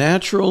in the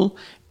natural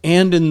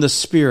and in the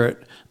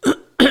spirit,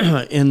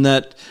 in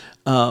that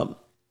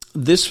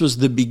this was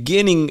the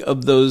beginning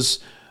of those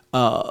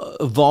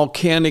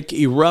volcanic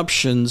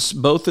eruptions,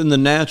 both in the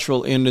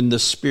natural and in the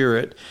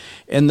spirit,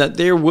 and that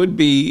there would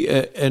be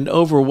an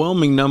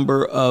overwhelming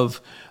number of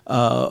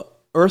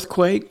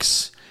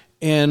earthquakes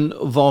and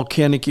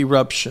volcanic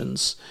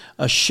eruptions,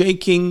 a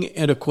shaking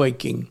and a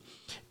quaking.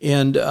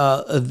 And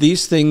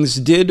these things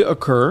did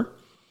occur.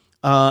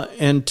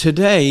 And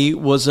today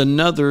was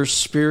another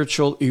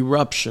spiritual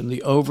eruption,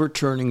 the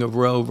overturning of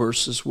Roe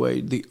versus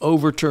Wade. The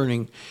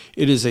overturning,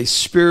 it is a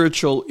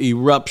spiritual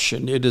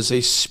eruption. It is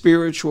a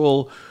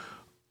spiritual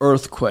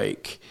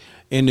earthquake.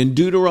 And in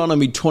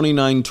Deuteronomy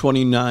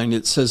 29:29,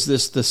 it says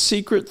this: "The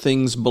secret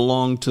things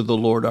belong to the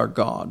Lord our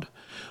God,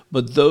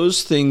 but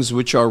those things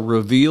which are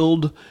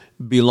revealed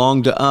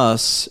belong to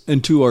us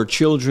and to our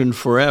children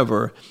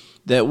forever,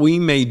 that we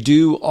may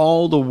do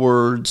all the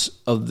words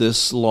of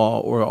this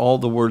law," or all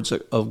the words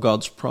of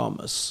God's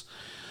promise.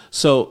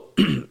 So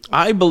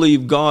I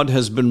believe God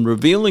has been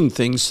revealing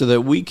things so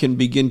that we can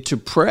begin to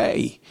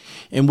pray,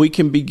 and we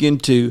can begin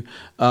to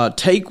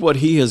take what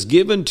he has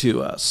given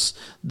to us,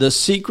 the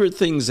secret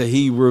things that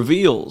he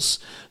reveals,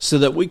 so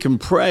that we can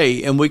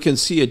pray and we can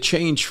see a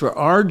change for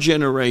our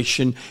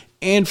generation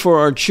and for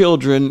our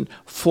children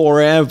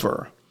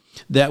forever,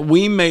 that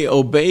we may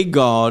obey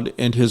God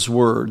and his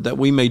word, that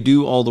we may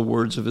do all the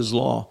words of his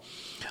law.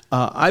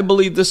 I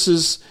believe this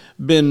has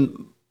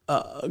been,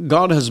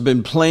 God has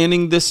been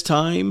planning this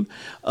time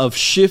of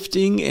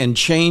shifting and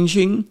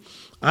changing.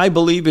 I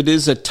believe it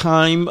is a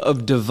time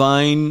of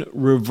divine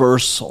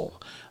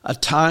reversal, a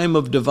time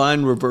of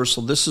divine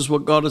reversal. This is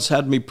what God has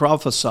had me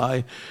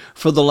prophesy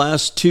for the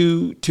last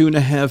two and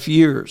a half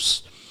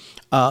years,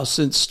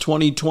 since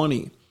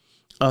 2020.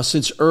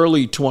 Since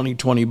early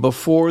 2020,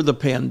 before the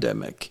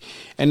pandemic.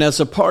 And as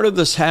a part of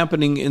this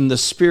happening in the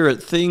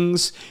spirit,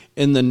 things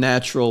in the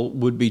natural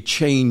would be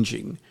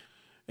changing.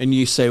 And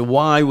you say,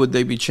 why would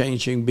they be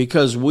changing?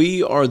 Because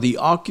we are the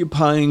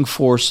occupying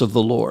force of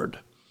the Lord.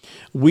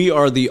 We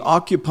are the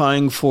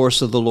occupying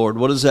force of the Lord.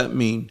 What does that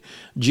mean?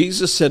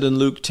 Jesus said in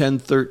Luke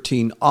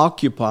 10:13,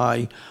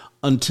 "Occupy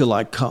until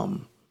I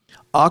come."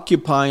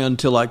 Occupy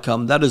until I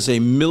come. That is a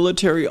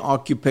military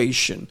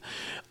occupation.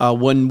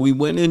 When we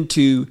went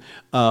into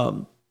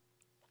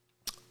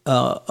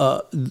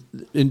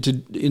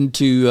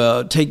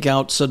take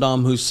out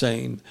Saddam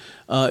Hussein,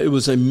 it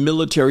was a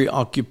military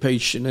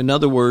occupation. In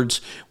other words,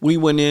 we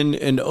went in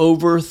and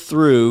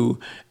overthrew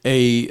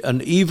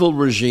an evil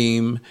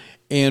regime,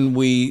 and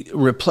we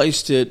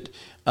replaced it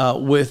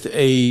with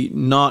a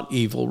not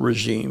evil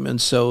regime.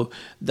 And so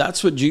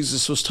that's what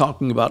Jesus was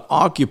talking about.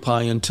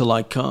 Occupy until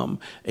I come.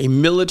 A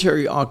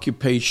military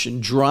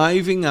occupation,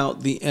 driving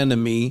out the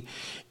enemy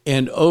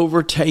and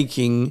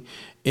overtaking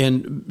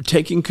and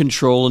taking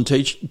control and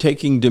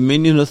taking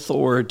dominion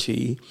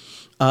authority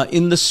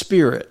in the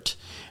spirit.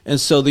 And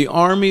so the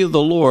army of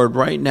the Lord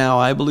right now,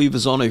 I believe,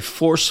 is on a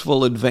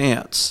forceful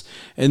advance.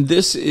 And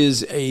this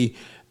is a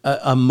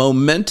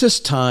momentous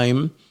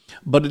time,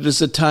 but it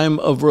is a time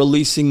of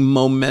releasing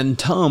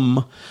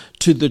momentum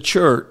to the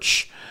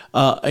church,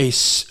 a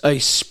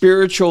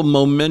spiritual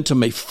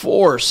momentum, a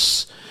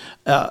force,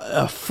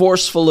 a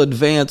forceful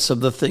advance of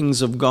the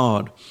things of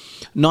God.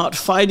 Not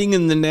fighting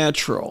in the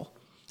natural,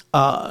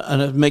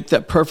 and I make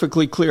that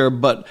perfectly clear,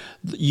 but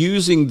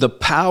using the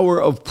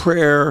power of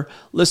prayer,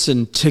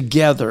 listen,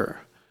 together.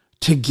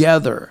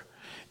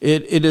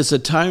 It is a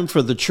time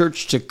for the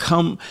church to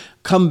come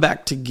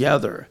back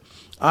together.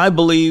 I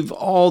believe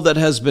all that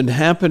has been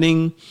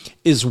happening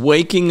is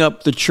waking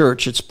up the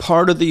church. It's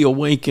part of the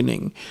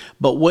awakening,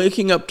 but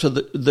waking up to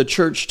the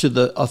church to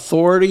the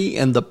authority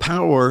and the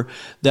power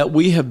that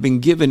we have been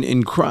given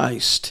in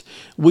Christ.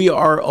 We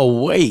are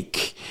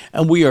awake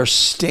and we are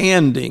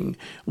standing,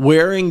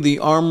 wearing the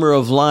armor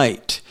of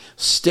light,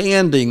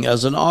 standing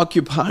as an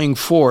occupying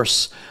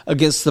force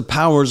against the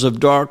powers of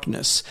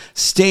darkness,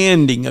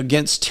 standing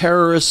against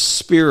terrorist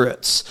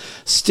spirits,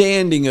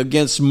 standing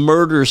against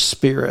murder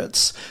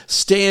spirits,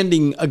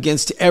 standing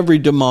against every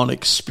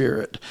demonic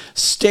spirit,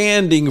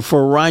 standing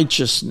for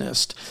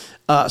righteousness,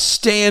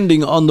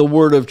 standing on the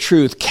word of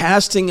truth,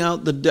 casting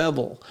out the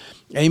devil.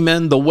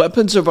 Amen. The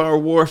weapons of our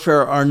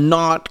warfare are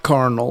not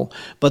carnal,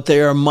 but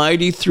they are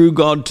mighty through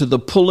God to the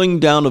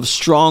pulling down of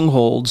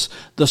strongholds,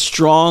 the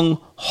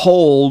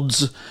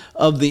strongholds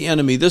of the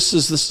enemy. This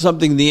is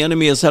something the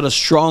enemy has had a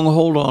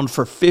stronghold on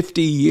for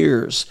 50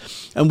 years,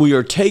 and we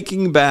are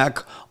taking back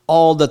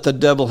all that the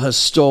devil has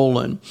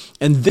stolen.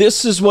 And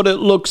this is what it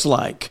looks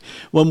like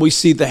when we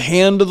see the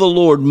hand of the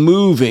Lord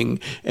moving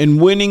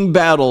and winning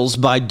battles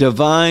by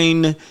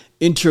divine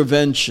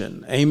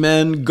intervention.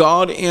 Amen.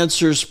 God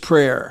answers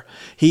prayer.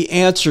 He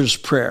answers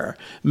prayer.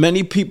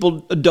 Many people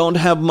don't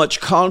have much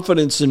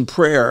confidence in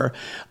prayer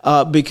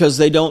because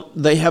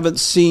they haven't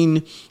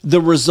seen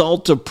the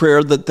result of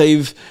prayer that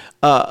they've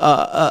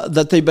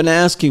been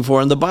asking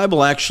for. And the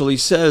Bible actually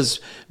says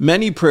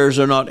many prayers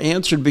are not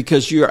answered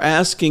because you're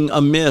asking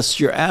amiss.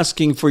 You're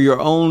asking for your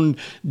own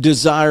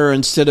desire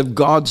instead of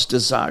God's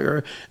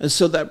desire. And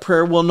so that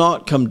prayer will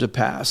not come to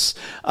pass.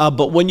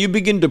 But when you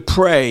begin to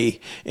pray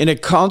in a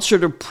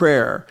concert of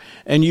prayer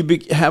and you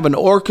have an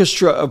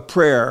orchestra of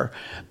prayer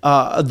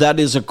that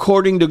is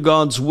according to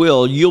God's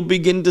will, you'll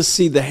begin to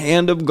see the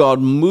hand of God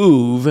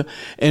move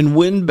and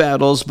win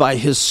battles by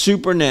his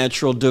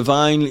supernatural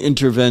divine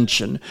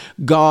intervention.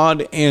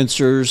 God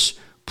answers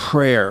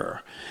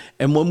prayer.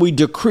 And when we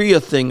decree a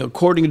thing,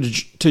 according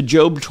to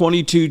Job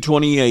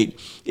 22:28,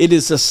 it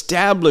is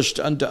established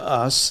unto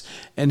us,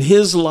 and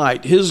his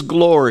light, his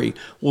glory,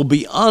 will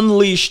be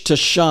unleashed to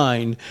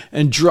shine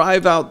and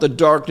drive out the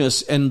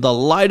darkness, and the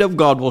light of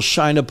God will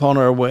shine upon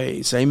our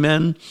ways.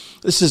 Amen.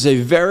 This is a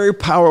very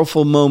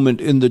powerful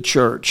moment in the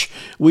church.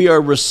 We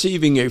are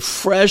receiving a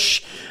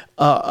fresh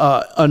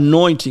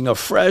anointing, a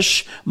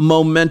fresh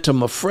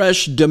momentum, a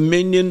fresh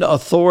dominion,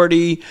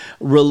 authority,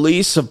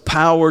 release of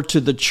power to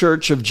the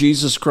church of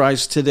Jesus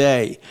Christ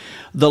today.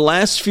 The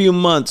last few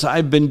months,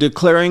 I've been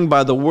declaring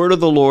by the word of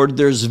the Lord,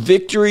 there's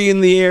victory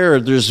in the air,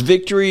 there's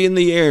victory in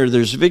the air,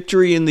 there's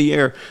victory in the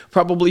air.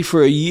 Probably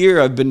for a year,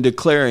 I've been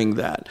declaring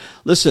that.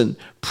 Listen,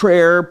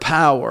 prayer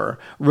power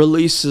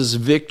releases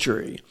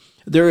victory.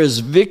 There is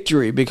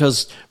victory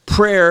because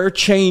prayer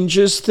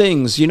changes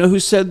things. You know who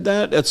said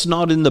that? It's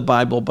not in the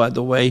Bible, by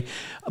the way.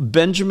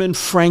 Benjamin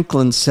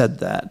Franklin said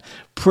that.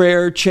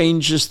 Prayer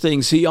changes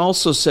things. He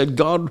also said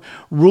God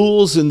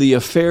rules in the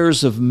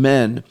affairs of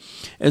men.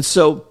 And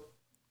so,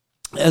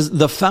 as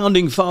the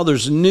founding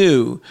fathers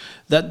knew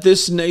that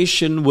this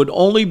nation would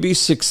only be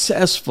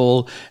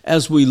successful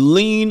as we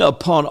lean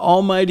upon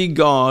Almighty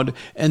God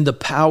and the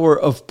power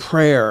of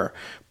prayer.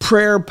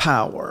 Prayer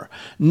power.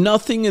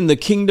 Nothing in the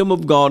kingdom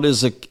of God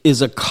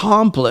is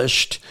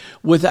accomplished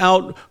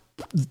without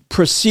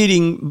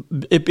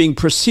it being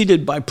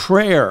preceded by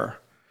prayer.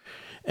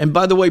 And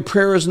by the way,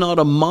 prayer is not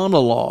a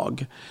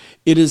monologue.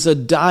 It is a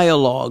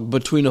dialogue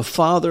between a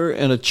father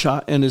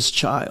and his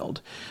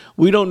child.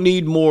 We don't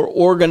need more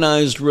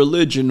organized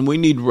religion. We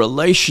need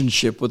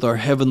relationship with our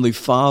Heavenly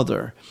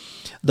Father.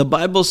 The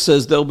Bible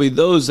says there'll be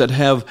those that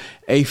have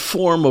a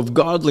form of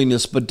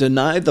godliness but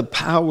deny the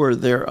power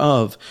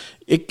thereof.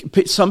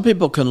 Some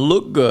people can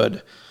look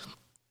good.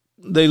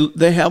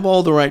 They have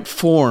all the right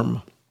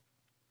form.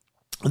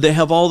 They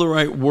have all the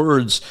right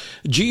words.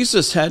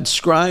 Jesus had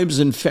scribes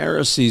and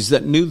Pharisees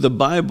that knew the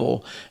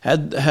Bible,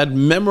 had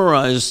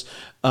memorized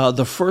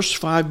the first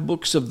 5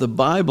 books of the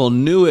Bible,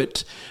 knew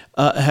it,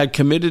 had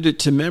committed it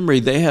to memory.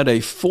 They had a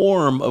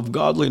form of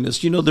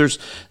godliness. You know, there's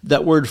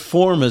that word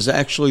form is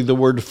actually the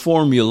word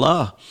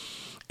formula.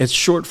 It's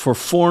short for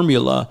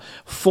formula,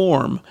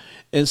 form.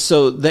 And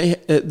so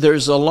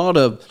there's a lot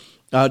of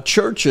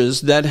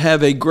churches that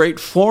have a great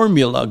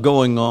formula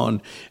going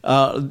on.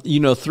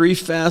 3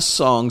 fast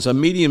songs, a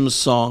medium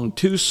song,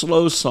 2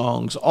 slow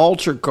songs,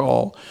 altar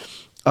call,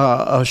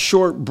 a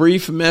short,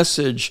 brief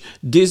message,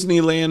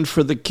 Disneyland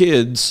for the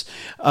kids,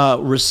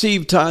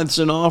 receive tithes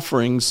and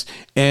offerings,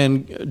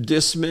 and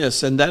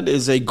dismiss. And that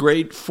is a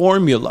great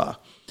formula.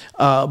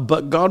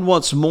 But God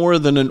wants more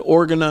than an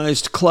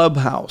organized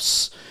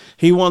clubhouse.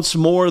 He wants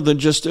more than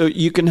just,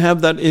 you can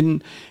have that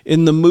in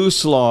the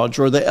Moose Lodge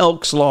or the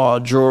Elks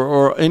Lodge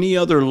or any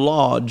other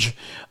lodge.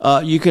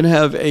 You can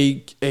have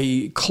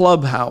a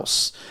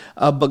clubhouse.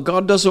 But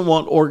God doesn't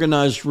want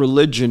organized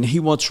religion. He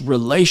wants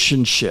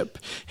relationship.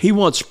 He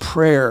wants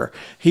prayer.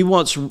 He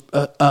wants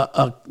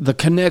the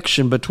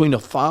connection between a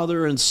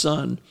father and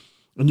son.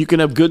 And you can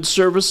have good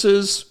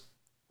services,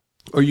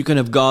 or you can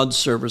have God's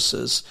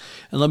services.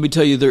 And let me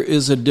tell you, there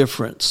is a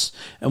difference.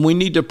 And we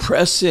need to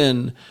press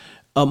in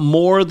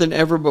more than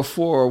ever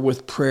before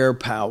with prayer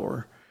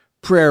power.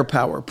 Prayer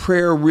power.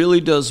 Prayer really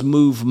does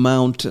move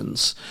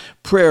mountains.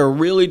 Prayer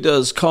really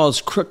does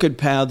cause crooked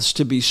paths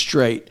to be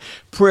straight.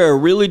 Prayer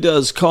really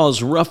does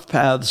cause rough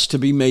paths to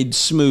be made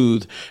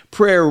smooth.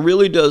 Prayer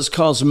really does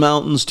cause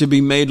mountains to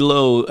be made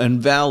low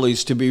and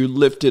valleys to be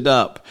lifted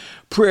up.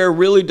 prayer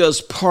really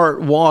does part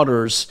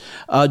waters,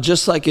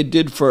 just like it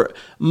did for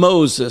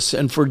Moses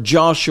and for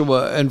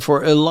Joshua and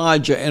for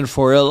Elijah and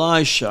for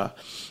Elisha.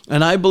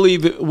 And I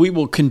believe we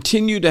will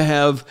continue to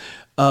have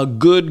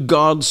good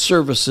God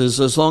services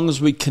as long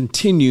as we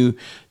continue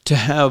to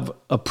have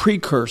a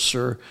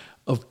precursor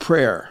of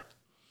prayer.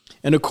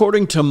 And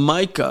according to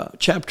Micah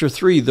chapter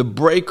 3, the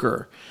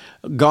breaker,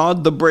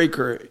 God the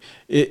breaker,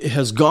 it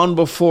has gone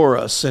before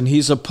us, and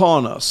he's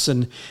upon us,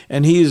 and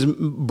he is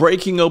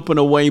breaking open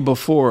a way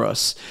before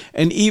us.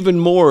 And even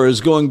more is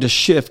going to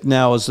shift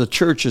now as the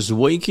church is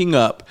waking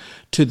up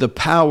to the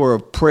power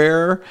of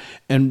prayer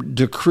and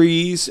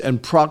decrees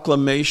and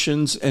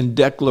proclamations and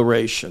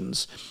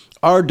declarations.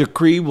 Our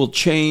decree will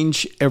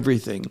change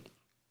everything.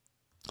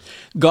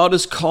 God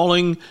is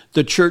calling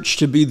the church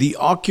to be the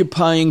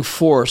occupying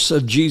force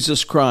of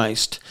Jesus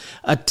Christ.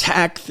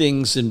 Attack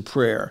things in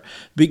prayer.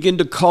 Begin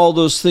to call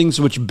those things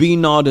which be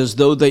not as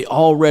though they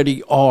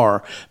already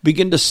are.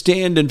 Begin to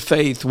stand in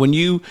faith.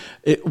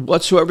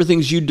 Whatsoever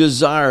things you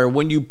desire,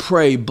 when you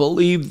pray,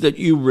 believe that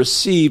you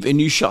receive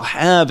and you shall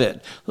have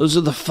it. Those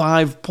are the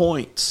 5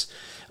 points.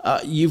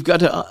 You've got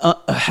to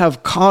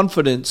have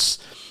confidence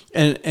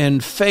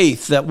and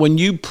faith that when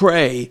you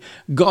pray,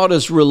 God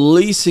is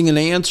releasing an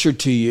answer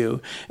to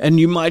you, and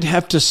you might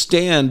have to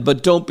stand,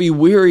 but don't be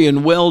weary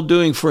in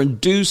well-doing, for in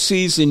due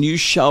season you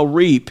shall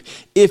reap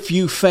if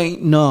you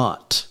faint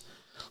not.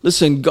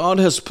 Listen, God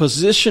has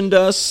positioned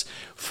us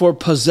for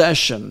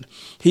possession.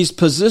 He's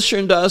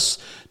positioned us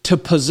to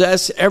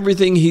possess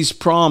everything He's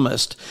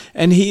promised,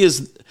 and He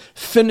is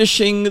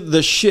finishing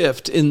the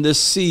shift in this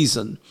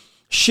season.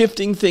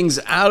 Shifting things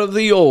out of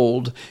the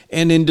old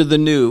and into the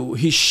new.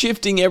 He's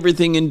shifting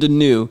everything into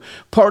new.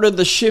 Part of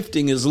the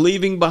shifting is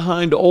leaving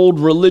behind old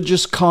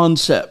religious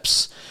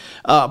concepts.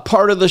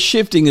 Part of the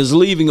shifting is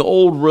leaving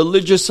old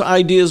religious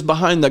ideas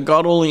behind that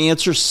God only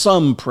answers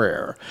some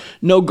prayer.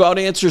 No, God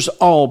answers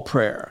all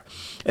prayer.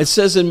 It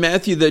says in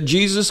Matthew that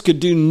Jesus could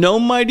do no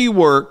mighty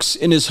works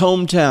in his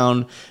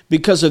hometown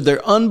because of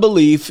their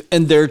unbelief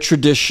and their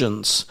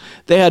traditions.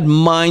 They had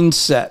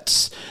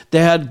mindsets.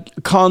 They had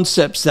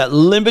concepts that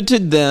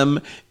limited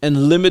them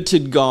and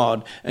limited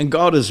God. And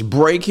God is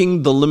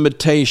breaking the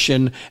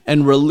limitation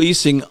and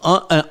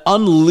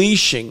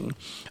unleashing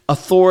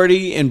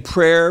authority and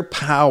prayer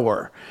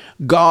power.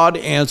 God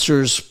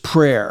answers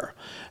prayer.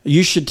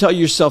 You should tell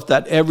yourself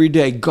that every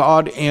day.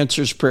 God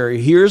answers prayer.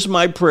 He hears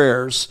my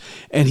prayers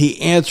and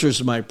He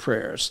answers my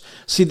prayers.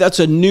 See, that's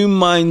a new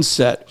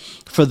mindset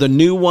for the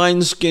new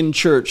wineskin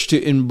church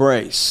to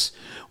embrace.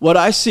 What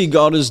I see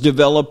God is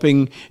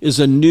developing is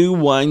a new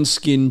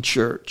wineskin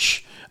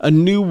church. A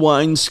new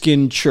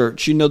wineskin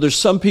church. You know, there's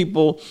some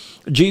people,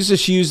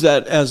 Jesus used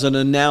that as an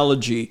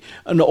analogy.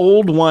 An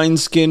old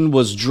wineskin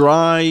was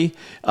dry,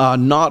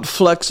 not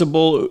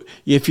flexible.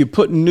 If you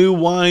put new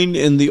wine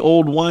in the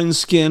old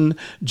wineskin,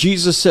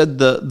 Jesus said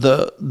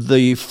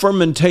the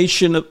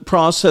fermentation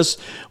process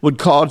would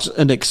cause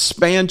an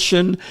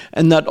expansion,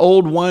 and that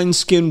old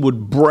wineskin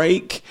would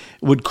break,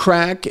 would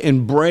crack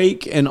and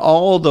break, and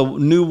all the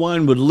new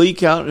wine would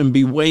leak out and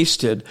be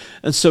wasted.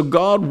 And so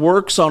God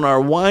works on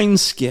our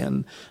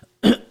wineskin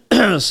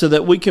so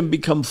that we can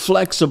become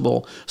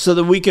flexible, so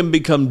that we can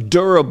become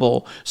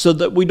durable, so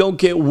that we don't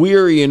get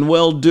weary in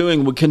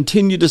well-doing. We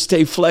continue to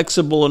stay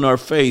flexible in our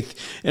faith,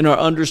 in our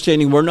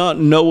understanding. We're not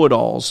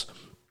know-it-alls.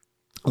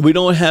 We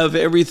don't have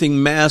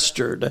everything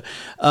mastered,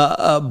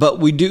 but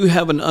we do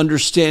have an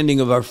understanding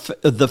of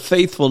the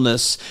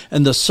faithfulness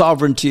and the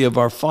sovereignty of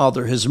our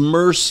Father. His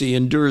mercy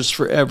endures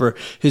forever.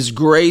 His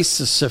grace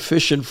is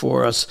sufficient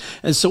for us.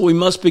 And so we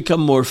must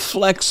become more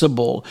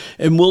flexible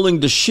and willing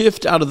to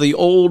shift out of the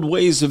old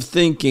ways of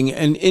thinking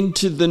and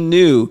into the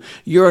new.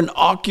 You're an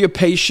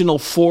occupational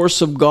force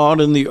of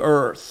God in the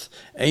earth.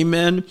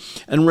 Amen.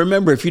 And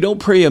remember, if you don't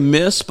pray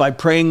amiss by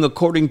praying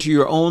according to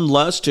your own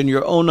lust and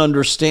your own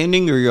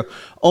understanding or your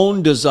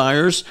own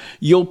desires,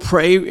 you'll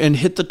pray and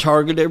hit the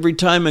target every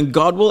time, and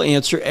God will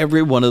answer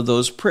every one of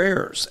those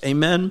prayers.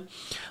 Amen.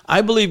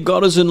 I believe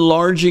God is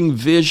enlarging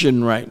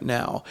vision right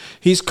now.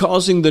 He's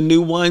causing the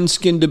new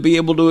wineskin to be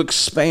able to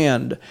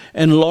expand,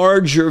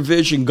 enlarge your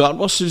vision. God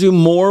wants to do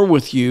more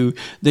with you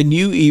than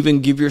you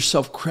even give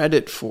yourself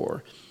credit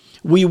for.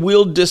 We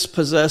will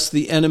dispossess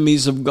the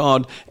enemies of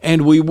God,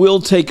 and we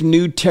will take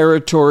new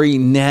territory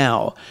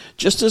now,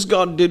 just as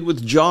God did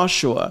with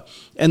Joshua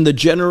and the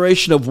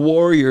generation of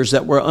warriors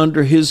that were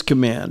under his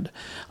command.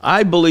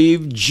 I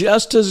believe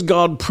just as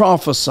God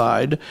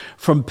prophesied,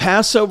 from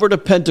Passover to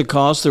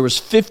Pentecost, there was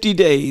 50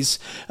 days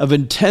of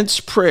intense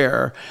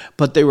prayer,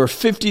 but they were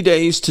 50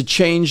 days to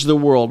change the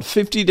world.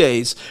 50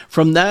 days.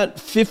 From that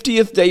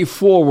 50th day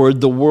forward,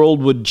 the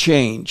world would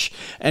change.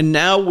 And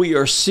now we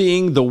are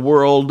seeing the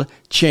world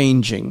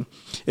changing.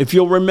 If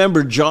you'll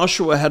remember,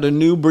 Joshua had a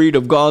new breed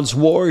of God's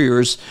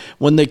warriors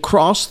when they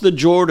crossed the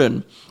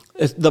Jordan.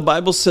 The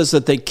Bible says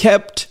that they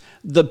kept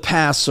the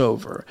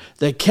Passover.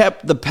 They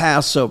kept the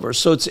Passover.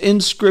 So it's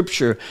in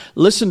Scripture.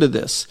 Listen to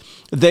this.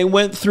 They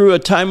went through a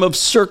time of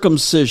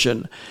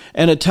circumcision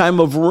and a time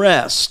of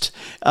rest.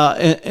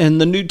 And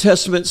the New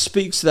Testament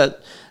speaks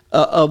that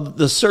of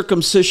the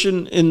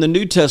circumcision in the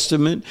New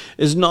Testament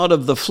is not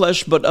of the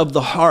flesh, but of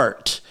the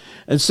heart.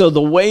 And so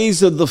the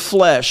ways of the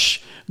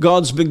flesh,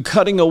 God's been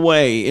cutting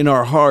away in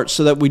our hearts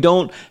so that we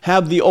don't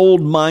have the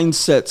old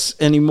mindsets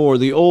anymore.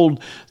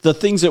 The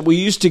things that we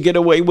used to get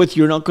away with,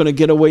 you're not going to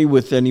get away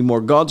with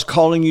anymore. God's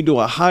calling you to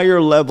a higher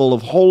level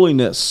of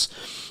holiness.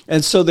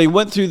 And so they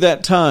went through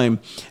that time,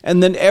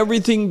 and then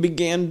everything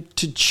began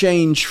to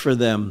change for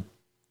them.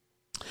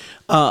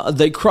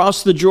 They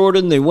crossed the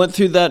Jordan. They went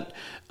through that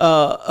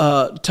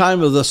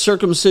time of the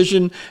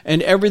circumcision,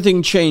 and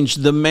everything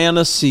changed. The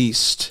manna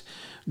ceased.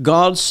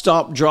 God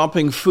stopped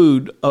dropping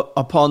food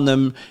upon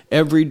them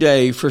every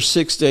day for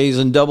 6 days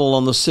and double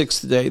on the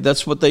sixth day.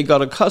 That's what they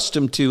got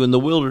accustomed to in the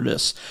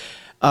wilderness.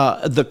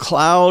 The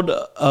cloud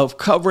of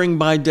covering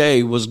by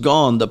day was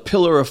gone. The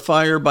pillar of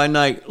fire by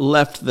night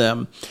left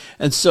them.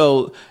 And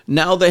so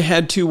now they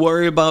had to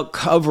worry about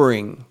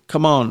covering.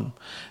 Come on.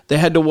 They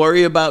had to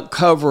worry about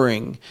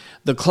covering.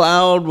 The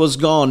cloud was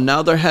gone.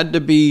 Now there had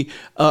to be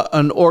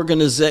an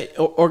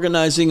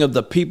organizing of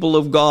the people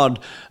of God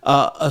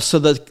so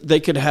that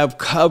they could have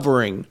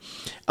covering.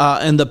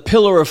 And the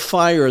pillar of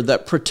fire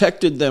that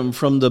protected them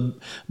from the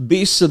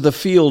beasts of the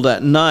field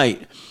at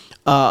night.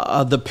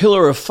 The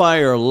pillar of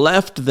fire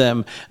left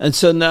them, and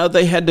so now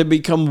they had to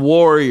become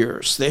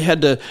warriors. They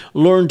had to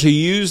learn to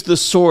use the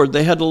sword.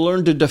 They had to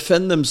learn to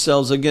defend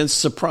themselves against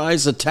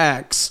surprise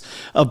attacks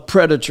of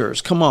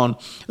predators. Come on.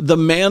 The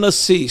manna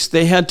ceased.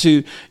 They had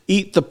to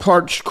eat the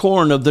parched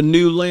corn of the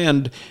new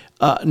land.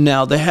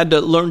 Now they had to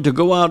learn to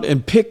go out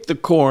and pick the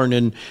corn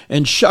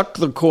and shuck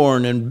the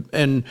corn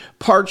and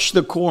parch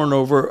the corn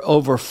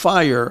over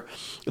fire.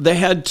 They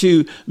had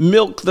to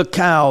milk the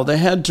cow. They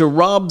had to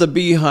rob the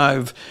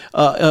beehive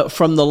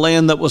from the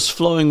land that was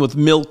flowing with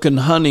milk and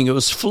honey. It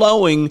was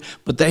flowing,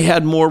 but they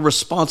had more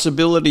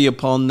responsibility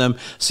upon them.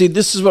 See,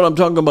 this is what I'm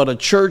talking about, a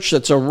church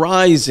that's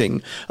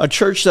arising, a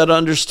church that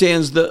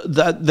understands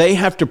that they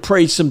have to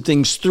pray some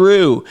things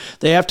through.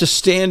 They have to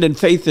stand in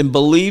faith and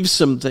believe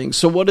some things.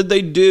 So what did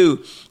they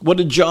do? What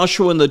did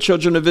Joshua and the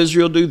children of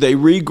Israel do? They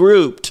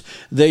regrouped.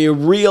 They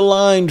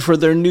realigned for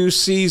their new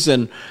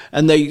season,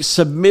 and they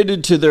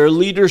submitted to their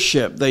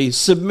leadership. They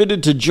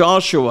submitted to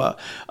Joshua,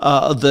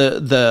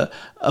 the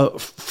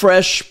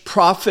fresh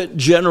prophet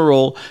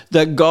general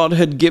that God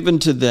had given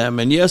to them.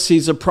 And yes,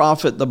 he's a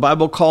prophet. The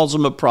Bible calls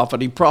him a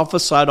prophet. He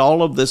prophesied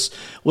all of this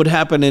would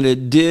happen, and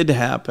it did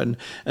happen.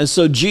 And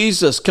so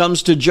Jesus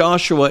comes to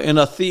Joshua in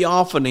a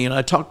theophany, and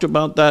I talked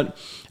about that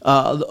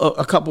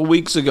a couple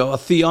weeks ago. A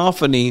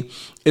theophany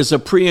is a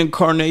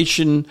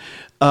pre-incarnation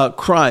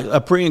Christ,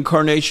 a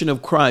pre-incarnation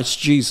of Christ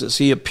Jesus.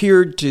 He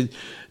appeared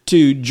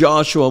to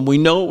Joshua, and we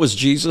know it was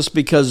Jesus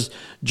because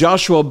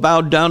Joshua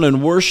bowed down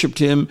and worshiped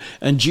him,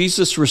 and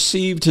Jesus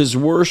received his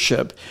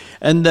worship.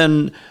 And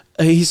then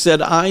he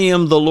said, I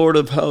am the Lord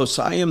of hosts.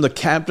 I am the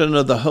captain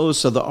of the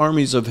hosts of the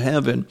armies of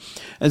heaven.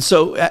 And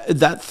so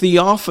that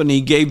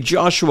theophany gave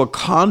Joshua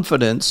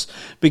confidence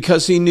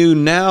because he knew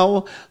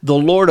now the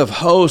Lord of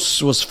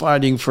hosts was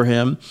fighting for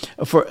him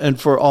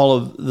and for all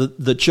of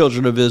the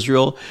children of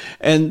Israel.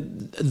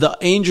 And the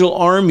angel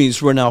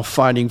armies were now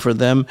fighting for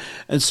them.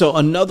 And so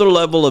another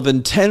level of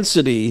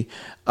intensity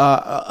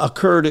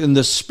occurred in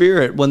the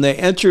spirit. When they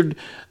entered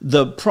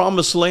the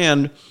promised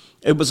land,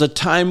 it was a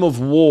time of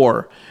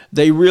war.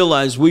 They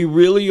realized we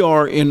really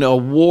are in a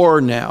war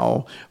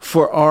now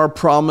for our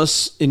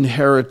promised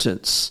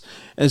inheritance.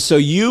 And so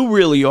you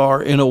really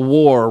are in a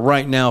war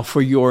right now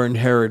for your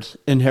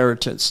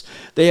inheritance.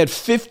 They had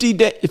 50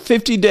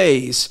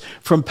 days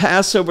from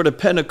Passover to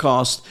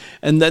Pentecost,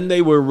 and then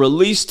they were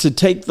released to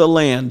take the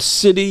land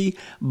city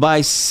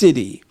by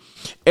city.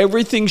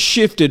 Everything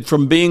shifted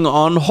from being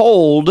on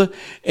hold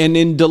and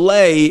in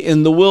delay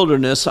in the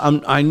wilderness.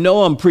 I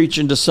know I'm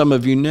preaching to some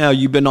of you now.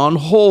 You've been on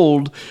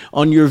hold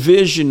on your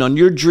vision, on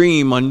your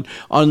dream,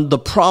 on the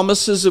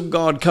promises of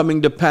God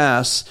coming to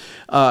pass,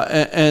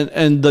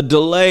 and the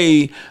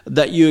delay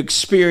that you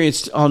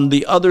experienced on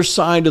the other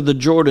side of the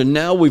Jordan.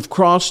 Now we've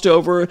crossed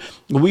over.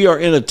 We are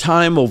in a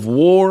time of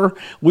war.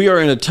 We are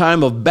in a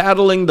time of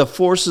battling the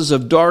forces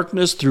of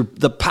darkness through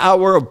the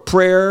power of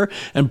prayer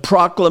and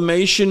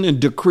proclamation and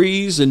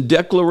decrees and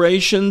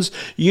declarations.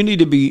 You need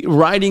to be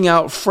writing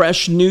out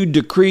fresh new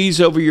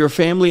decrees over your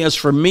family. As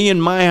for me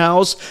and my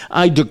house,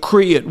 I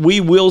decree it.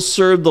 We will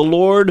serve the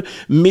Lord,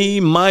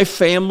 me, my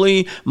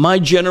family, my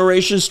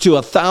generations to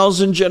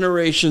 1,000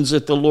 generations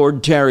if the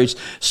Lord tarries.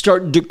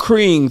 Start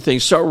decreeing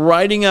things. Start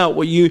writing out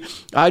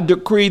I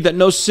decree that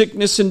no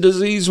sickness and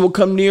disease will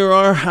come near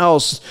our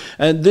house.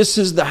 And this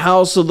is the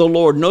house of the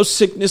Lord. No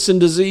sickness and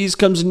disease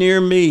comes near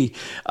me.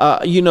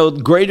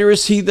 Greater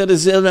is he that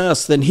is in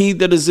us than he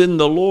that is in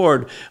the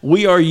Lord.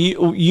 We are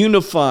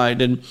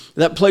unified, and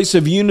that place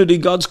of unity,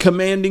 God's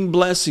commanding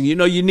blessing. You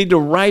need to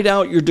write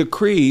out your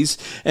decrees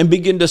and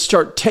begin to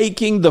start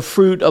taking the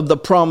fruit of the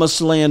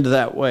promised land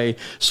that way.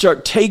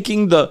 Start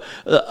taking the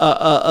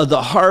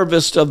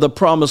harvest of the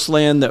promised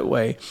land that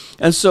way.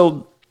 And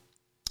so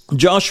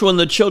Joshua and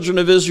the children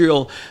of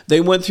Israel, they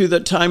went through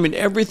that time and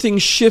everything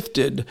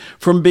shifted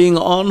from being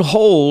on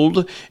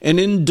hold and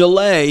in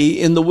delay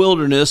in the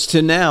wilderness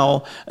to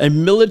now a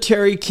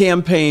military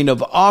campaign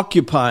of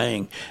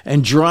occupying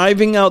and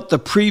driving out the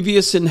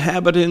previous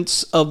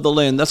inhabitants of the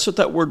land. That's what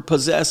that word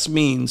possess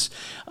means.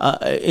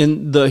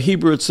 In the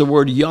Hebrew, it's the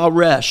word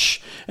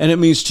yaresh, and it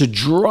means to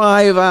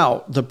drive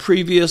out the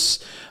previous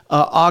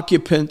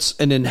occupants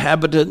and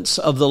inhabitants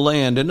of the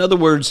land. In other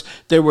words,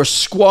 there were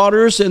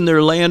squatters in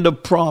their land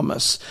of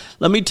promise.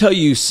 Let me tell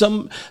you,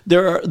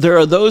 there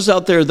are those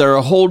out there that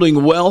are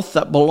holding wealth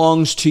that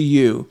belongs to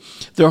you.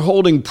 They're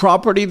holding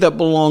property that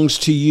belongs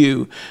to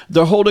you.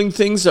 They're holding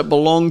things that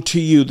belong to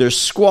you. They're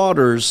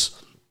squatters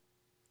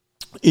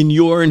in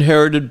your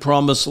inherited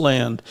promised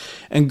land.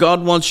 And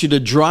God wants you to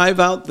drive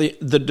out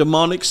the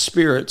demonic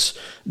spirits,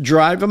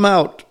 drive them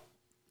out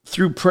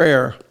through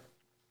prayer.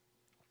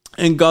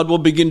 And God will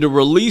begin to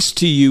release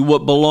to you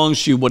what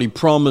belongs to you, what he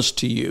promised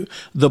to you,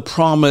 the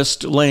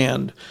promised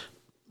land.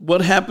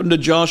 What happened to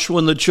Joshua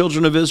and the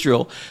children of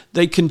Israel?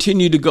 They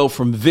continued to go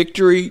from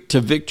victory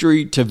to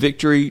victory to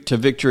victory to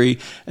victory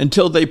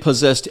until they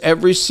possessed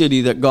every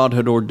city that God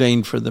had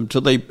ordained for them,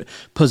 till they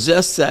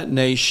possessed that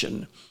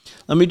nation.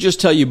 Let me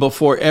just tell you,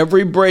 before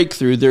every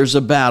breakthrough, there's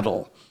a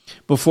battle.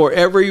 Before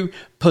every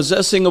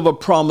possessing of a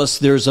promise,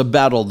 there's a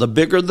battle. The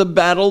bigger the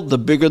battle, the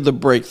bigger the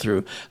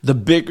breakthrough. The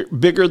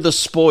bigger the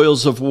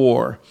spoils of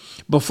war.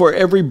 Before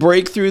every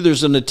breakthrough,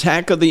 there's an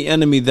attack of the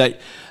enemy that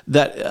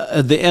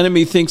the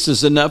enemy thinks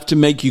is enough to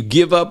make you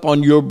give up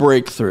on your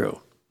breakthrough.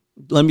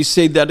 Let me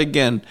say that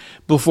again.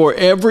 Before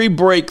every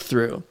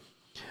breakthrough,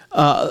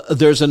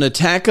 there's an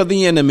attack of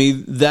the enemy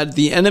that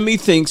the enemy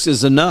thinks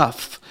is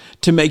enough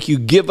to make you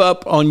give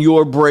up on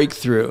your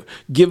breakthrough,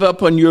 give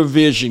up on your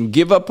vision,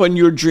 give up on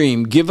your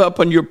dream, give up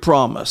on your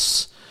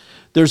promise.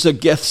 There's a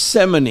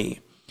Gethsemane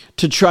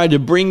to try to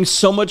bring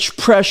so much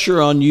pressure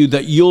on you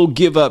that you'll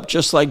give up,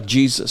 just like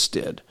Jesus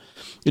did.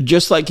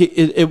 Just like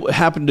it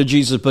happened to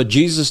Jesus, but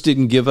Jesus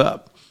didn't give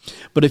up.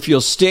 But if you'll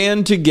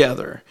stand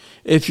together,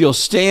 if you'll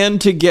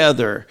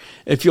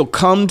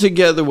come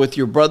together with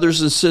your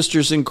brothers and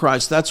sisters in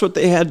Christ, that's what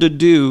they had to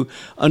do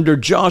under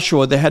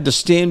Joshua. They had to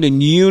stand in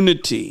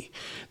unity.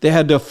 They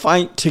had to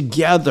fight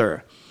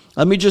together.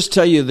 Let me just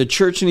tell you, the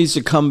church needs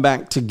to come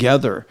back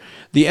together.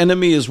 The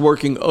enemy is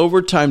working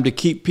overtime to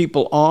keep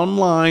people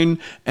online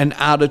and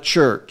out of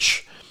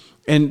church.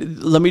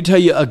 And let me tell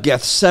you, a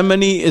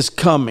Gethsemane is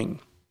coming.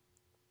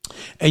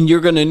 And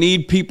you're going to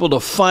need people to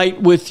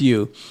fight with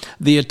you.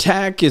 The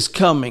attack is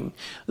coming.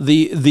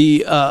 The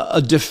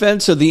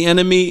defense of the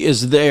enemy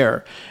is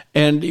there.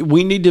 And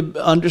we need to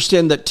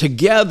understand that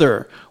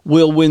together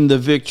we'll win the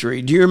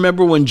victory. Do you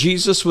remember when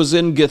Jesus was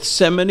in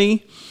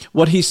Gethsemane,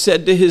 what he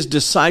said to his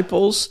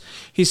disciples?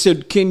 He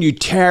said, "Can you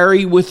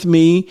tarry with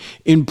me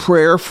in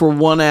prayer for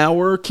 1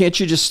 hour? Can't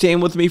you just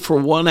stand with me for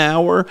 1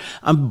 hour?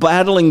 I'm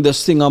battling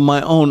this thing on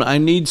my own. I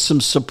need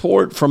some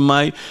support from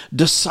my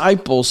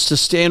disciples to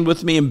stand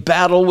with me and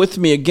battle with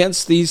me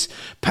against these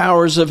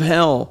powers of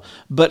hell."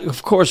 But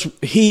of course,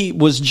 he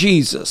was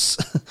Jesus.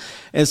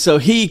 And so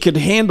he could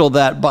handle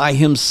that by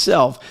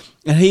himself.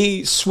 And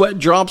he sweat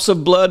drops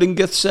of blood in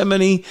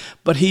Gethsemane,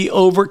 but he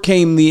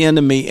overcame the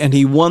enemy and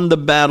he won the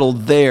battle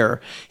there.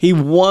 He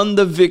won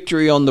the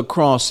victory on the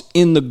cross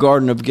in the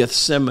Garden of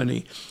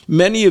Gethsemane.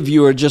 Many of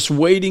you are just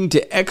waiting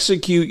to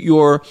execute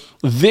your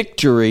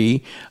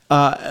victory,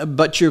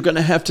 but you're going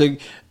to have to,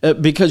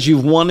 because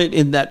you've won it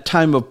in that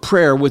time of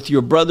prayer with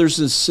your brothers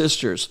and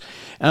sisters.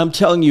 And I'm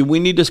telling you, we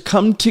need to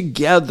come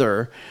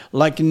together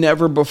like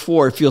never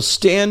before. If you'll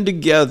stand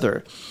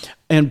together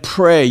and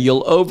pray,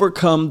 you'll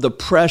overcome the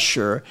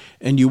pressure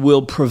and you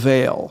will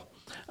prevail.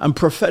 I'm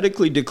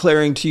prophetically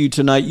declaring to you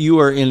tonight, you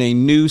are in a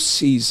new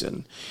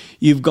season.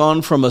 You've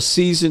gone from a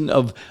season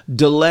of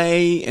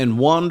delay and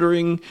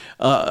wandering,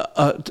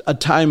 a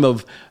time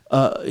of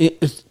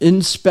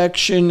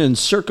inspection and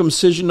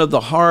circumcision of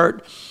the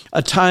heart,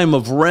 a time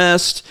of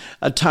rest,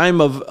 a time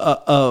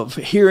of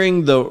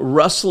hearing the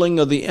rustling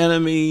of the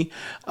enemy,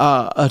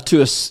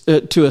 to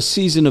a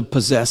season of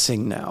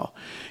possessing now.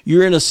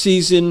 You're in a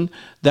season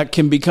that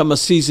can become a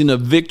season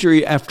of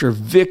victory after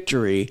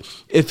victory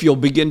if you'll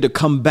begin to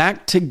come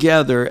back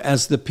together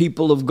as the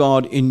people of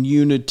God in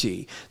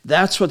unity.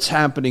 That's what's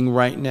happening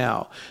right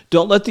now.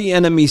 Don't let the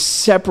enemy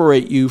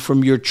separate you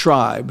from your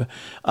tribe.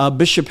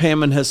 Bishop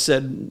Hammond has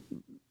said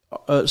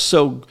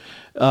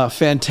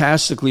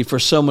fantastically for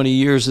so many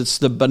years, it's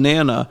the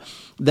banana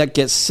that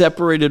gets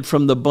separated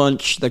from the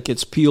bunch that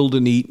gets peeled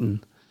and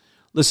eaten.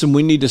 Listen,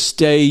 we need to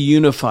stay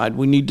unified.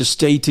 We need to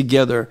stay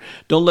together.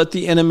 Don't let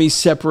the enemy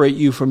separate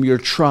you from your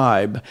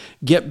tribe.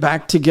 Get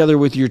back together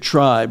with your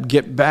tribe.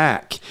 Get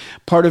back.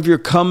 Part of your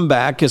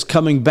comeback is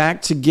coming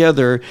back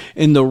together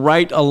in the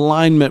right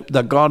alignment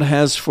that God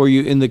has for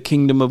you in the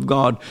kingdom of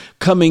God.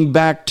 Coming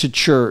back to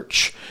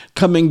church.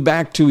 Coming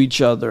back to each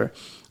other.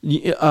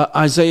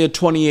 Isaiah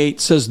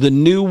 28 says, "The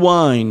new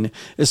wine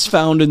is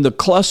found in the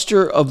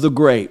cluster of the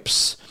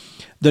grapes."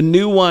 The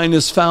new wine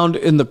is found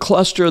in the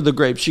cluster of the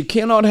grapes. You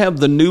cannot have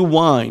the new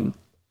wine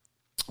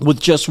with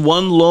just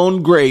one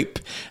lone grape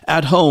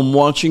at home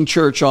watching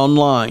church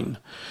online.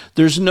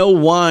 There's no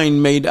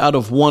wine made out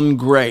of one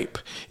grape.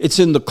 It's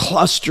in the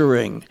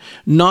clustering,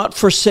 not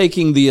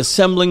forsaking the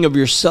assembling of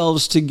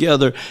yourselves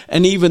together,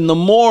 and even the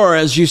more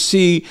as you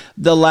see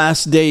the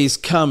last days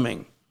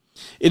coming.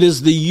 It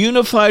is the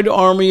unified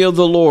army of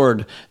the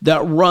Lord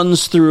that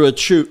runs through a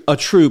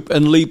troop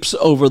and leaps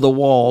over the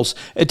walls.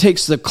 It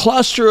takes the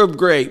cluster of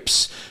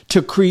grapes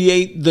to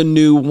create the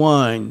new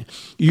wine.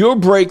 Your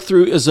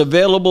breakthrough is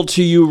available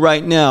to you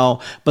right now,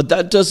 but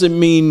that doesn't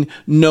mean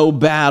no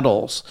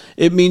battles.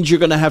 It means you're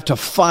going to have to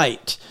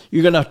fight.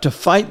 You're going to have to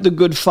fight the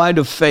good fight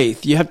of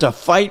faith. You have to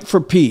fight for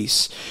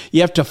peace.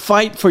 You have to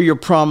fight for your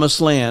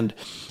promised land.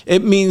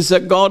 It means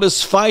that God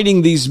is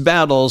fighting these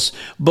battles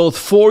both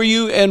for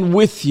you and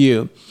with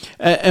you.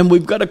 And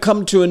we've got to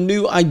come to a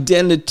new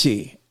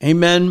identity.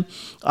 Amen.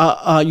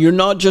 You're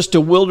not just a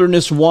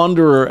wilderness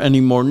wanderer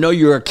anymore. No,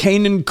 you're a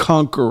Canaan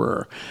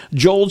conqueror.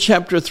 Joel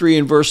chapter 3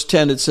 and verse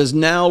 10, it says,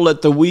 "Now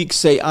let the weak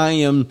say, I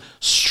am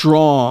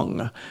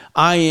strong.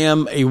 I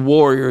am a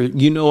warrior."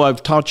 You know,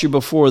 I've taught you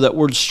before that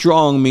word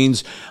strong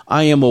means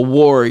I am a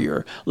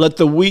warrior. Let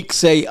the weak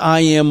say,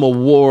 I am a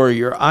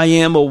warrior. I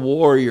am a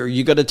warrior.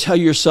 You got to tell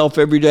yourself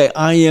every day,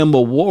 I am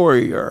a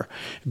warrior.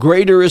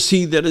 Greater is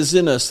he that is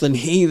in us than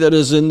he that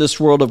is in this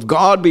world. Of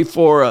God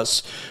before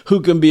us,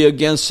 who can be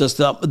against us?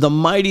 The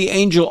mighty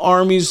angel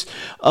armies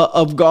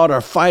of God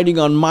are fighting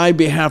on my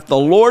behalf. The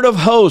Lord of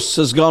hosts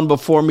has gone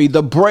before me.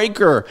 The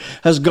breaker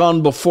has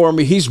gone before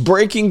me. He's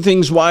breaking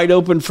things wide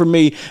open for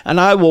me,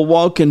 and I will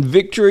walk in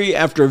victory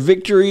after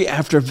victory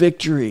after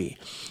victory.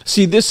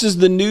 See, this is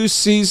the new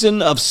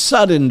season of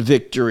sudden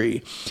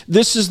victory.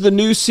 This is the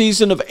new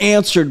season of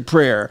answered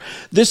prayer.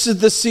 This is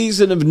the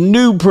season of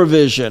new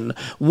provision.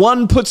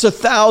 1 puts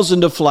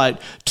 1,000 to flight.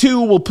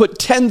 2 will put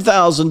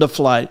 10,000 to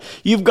flight.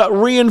 You've got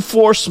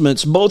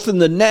reinforcements both in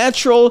the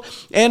natural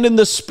and in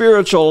the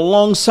spiritual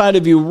alongside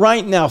of you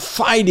right now,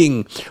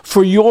 fighting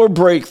for your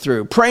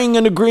breakthrough, praying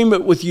in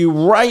agreement with you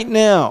right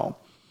now.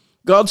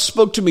 God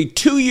spoke to me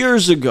 2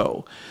 years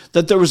ago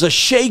that there was a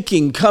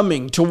shaking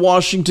coming to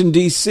Washington,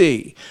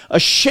 D.C., a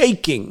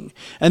shaking,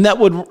 and that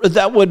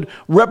would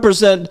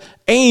represent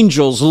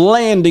angels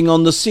landing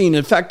on the scene.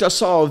 In fact, I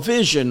saw a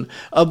vision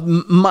of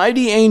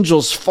mighty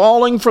angels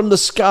falling from the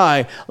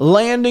sky,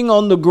 landing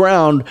on the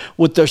ground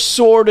with their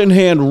sword in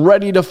hand,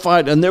 ready to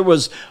fight, and there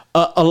was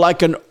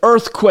like an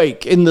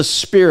earthquake in the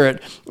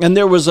spirit, and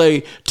there was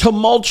a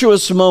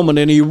tumultuous moment,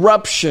 an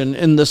eruption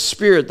in the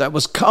spirit that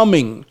was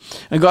coming.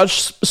 And God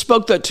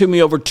spoke that to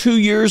me over 2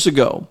 years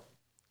ago.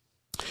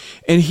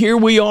 And here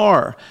we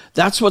are.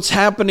 That's what's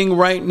happening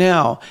right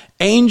now.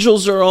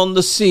 Angels are on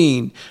the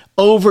scene,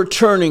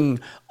 overturning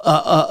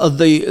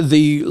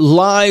the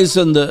lies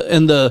and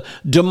the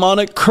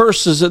demonic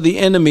curses of the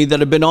enemy that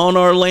have been on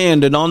our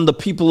land and on the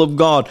people of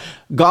God.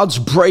 God's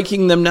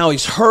breaking them now.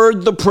 He's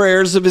heard the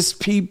prayers of his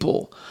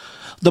people.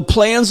 The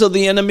plans of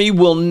the enemy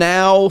will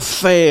now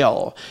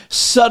fail.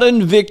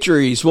 Sudden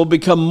victories will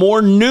become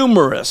more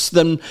numerous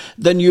than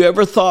you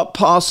ever thought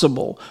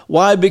possible.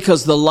 Why?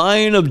 Because the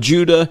Lion of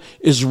Judah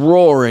is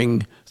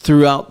roaring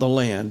throughout the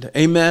land.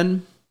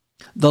 Amen?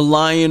 The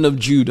Lion of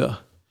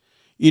Judah.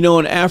 You know,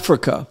 in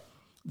Africa,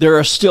 there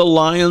are still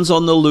lions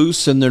on the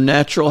loose in their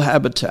natural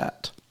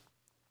habitat.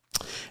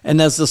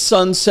 And as the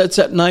sun sets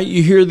at night,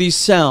 you hear these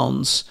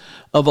sounds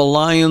of a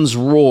lion's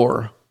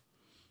roar.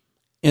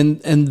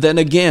 And then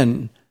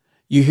again,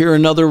 you hear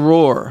another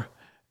roar.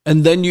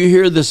 And then you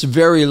hear this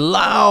very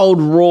loud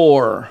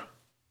roar.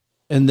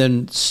 And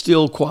then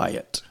still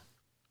quiet.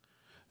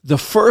 The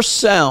first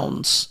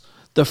sounds,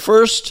 the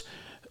first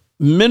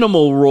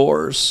minimal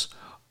roars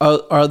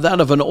are that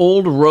of an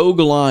old rogue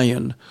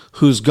lion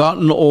who's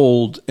gotten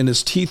old and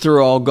his teeth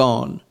are all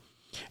gone.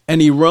 And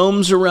he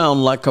roams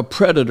around like a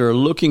predator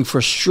looking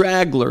for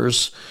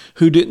stragglers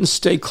who didn't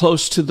stay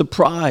close to the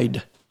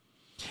pride.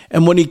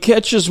 And when he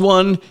catches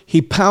one,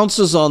 he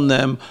pounces on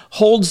them,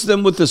 holds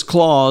them with his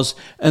claws,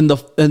 and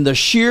the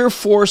sheer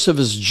force of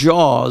his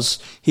jaws,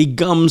 he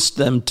gums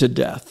them to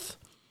death.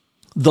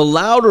 The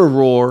louder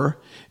roar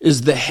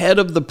is the head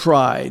of the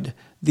pride,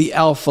 the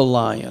alpha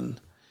lion.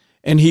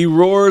 And he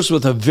roars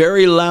with a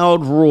very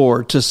loud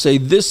roar to say,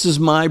 "This is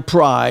my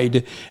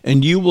pride,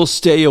 and you will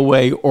stay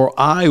away, or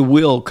I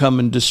will come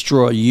and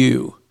destroy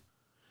you."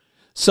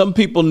 Some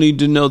people need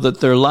to know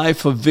that their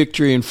life of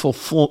victory and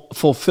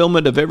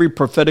fulfillment of every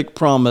prophetic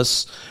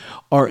promise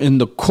are in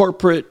the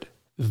corporate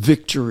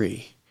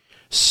victory.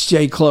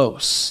 Stay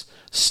close.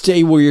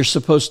 Stay where you're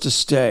supposed to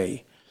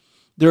stay.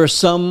 There are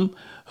some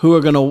who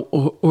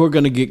are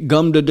going to get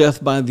gummed to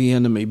death by the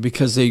enemy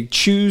because they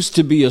choose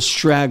to be a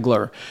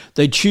straggler.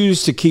 They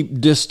choose to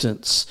keep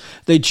distance.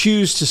 They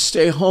choose to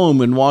stay home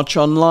and watch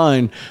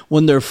online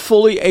when they're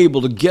fully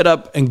able to get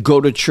up and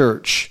go to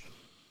church.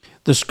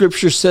 The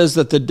scripture says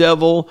that the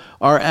devil,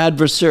 our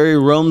adversary,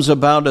 roams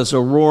about as a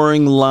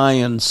roaring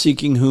lion,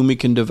 seeking whom he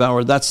can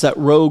devour. That's that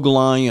rogue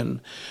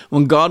lion.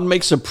 When God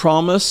makes a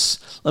promise,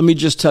 let me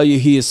just tell you,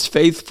 he is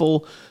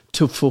faithful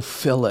to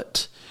fulfill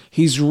it.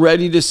 He's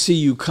ready to see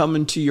you come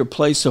into your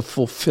place of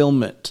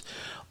fulfillment.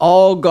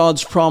 All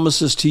God's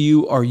promises to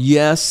you are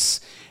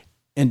yes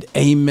and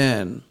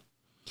amen.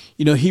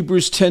 You know,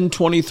 Hebrews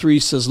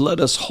 10:23 says, let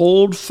us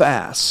hold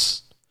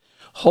fast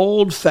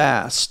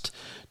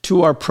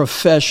to our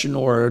profession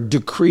or our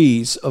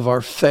decrees of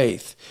our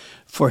faith,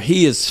 for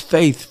he is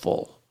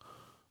faithful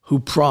who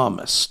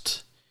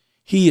promised.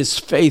 He is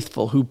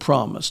faithful who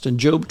promised. In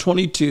Job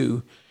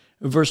 22,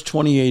 verse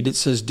 28, it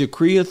says,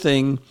 decree a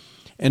thing,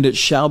 and it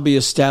shall be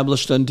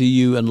established unto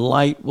you, and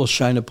light will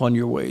shine upon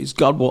your ways.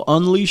 God will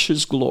unleash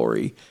his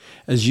glory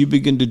as you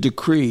begin to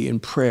decree in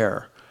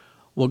prayer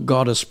what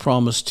God has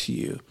promised to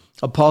you.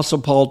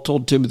 Apostle Paul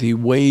told Timothy,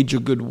 wage a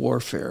good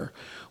warfare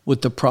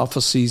with the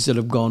prophecies that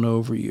have gone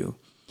over you.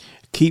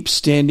 Keep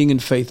standing in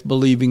faith,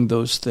 believing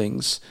those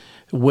things.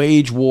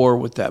 Wage war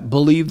with that.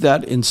 Believe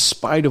that in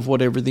spite of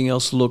what everything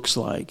else looks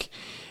like.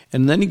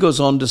 And then he goes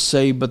on to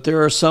say, but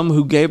there are some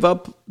who gave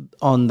up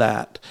on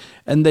that,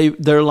 and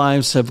their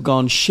lives have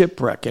gone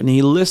shipwreck. And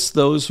he lists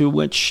those who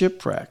went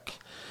shipwreck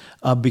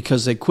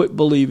because they quit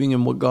believing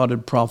in what God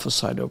had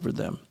prophesied over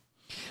them.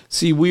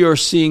 See, we are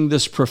seeing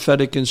this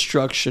prophetic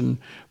instruction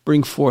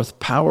bring forth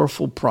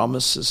powerful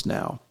promises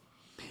now.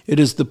 It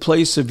is the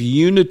place of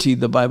unity,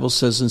 the Bible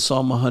says in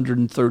Psalm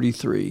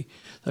 133,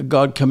 that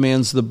God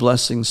commands the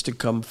blessings to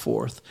come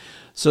forth.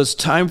 So it's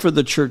time for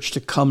the church to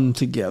come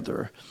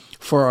together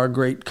for our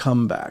great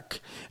comeback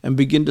and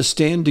begin to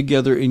stand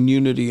together in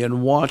unity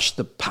and watch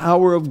the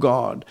power of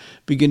God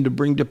begin to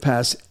bring to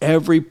pass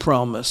every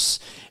promise,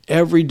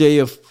 every day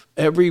of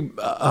every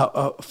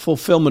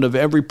fulfillment of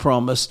every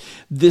promise.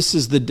 This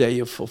is the day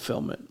of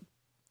fulfillment.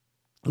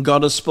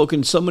 God has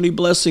spoken so many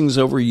blessings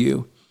over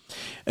you,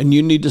 and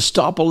you need to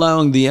stop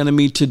allowing the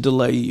enemy to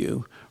delay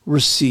you.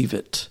 Receive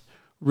it.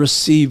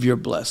 Receive your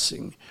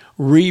blessing.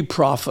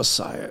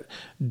 Re-prophesy it.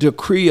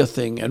 Decree a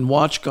thing and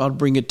watch God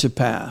bring it to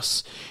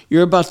pass.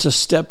 You're about to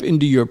step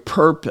into your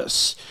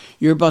purpose.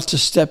 You're about to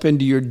step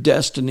into your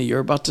destiny. You're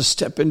about to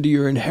step into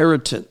your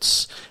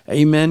inheritance.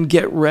 Amen.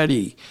 Get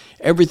ready.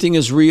 Everything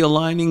is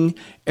realigning.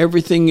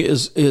 Everything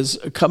is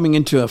coming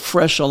into a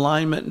fresh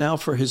alignment now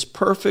for his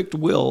perfect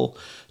will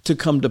to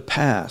come to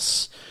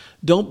pass.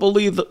 Don't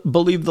believe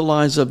the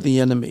lies of the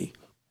enemy.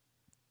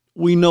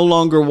 We no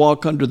longer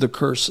walk under the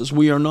curses.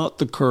 We are not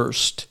the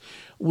cursed.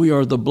 We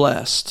are the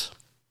blessed.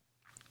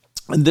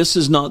 And this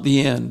is not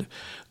the end.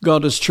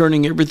 God is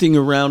turning everything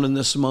around in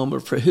this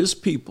moment for his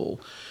people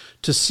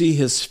to see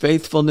his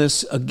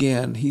faithfulness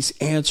again. He's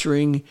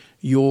answering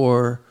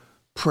your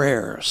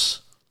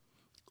prayers.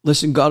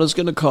 Listen, God is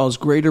going to cause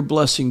greater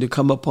blessing to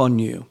come upon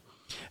you.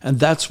 And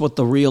that's what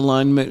the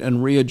realignment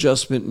and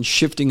readjustment and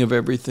shifting of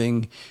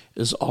everything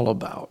is all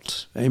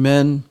about.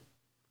 Amen.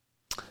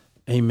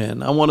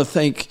 Amen. I want to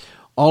thank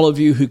all of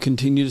you who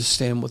continue to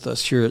stand with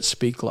us here at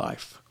Speak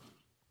Life.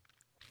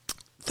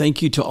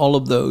 Thank you to all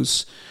of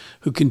those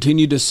who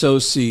continue to sow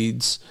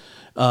seeds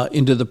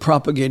into the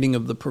propagating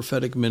of the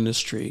prophetic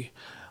ministry.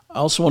 I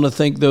also want to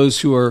thank those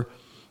who are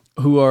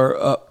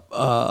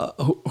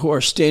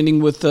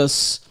standing with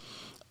us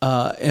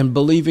and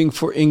believing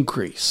for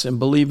increase and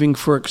believing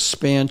for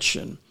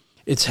expansion.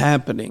 It's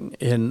happening,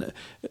 and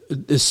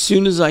as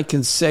soon as I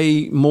can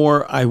say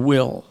more, I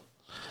will.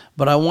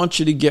 But I want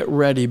you to get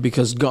ready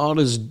because God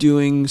is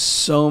doing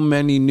so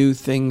many new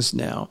things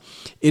now.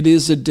 It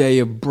is a day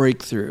of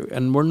breakthrough,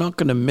 and we're not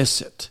going to miss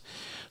it.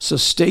 So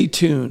stay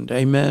tuned.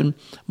 Amen.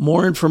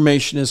 More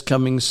information is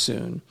coming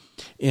soon.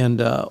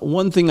 And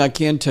one thing I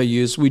can tell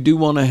you is we do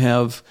want to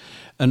have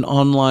an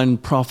online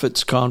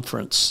prophets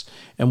conference,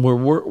 and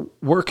we're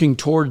working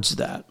towards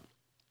that.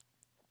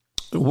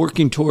 We're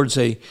working towards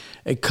a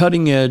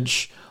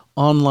cutting-edge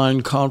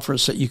online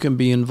conference that you can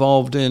be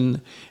involved in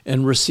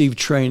and receive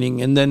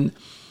training, and then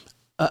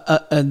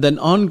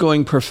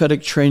ongoing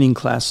prophetic training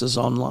classes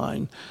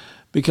online,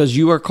 because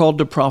you are called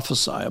to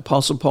prophesy.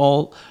 Apostle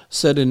Paul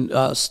said in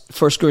 1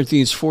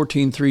 Corinthians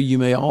 14:3, you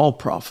may all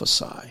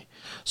prophesy.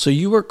 So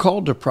you are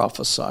called to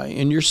prophesy,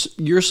 and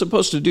you're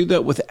supposed to do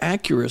that with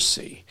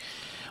accuracy.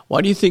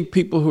 Why do you think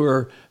people who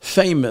are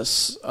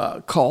famous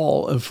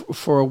call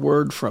for a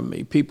word from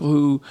me?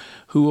 People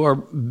who are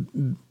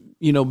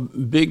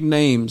big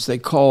names, they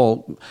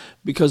call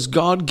because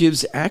God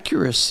gives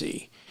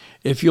accuracy.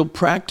 If you'll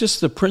practice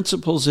the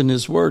principles in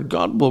his word,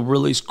 God will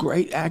release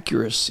great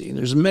accuracy.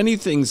 There's many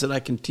things that I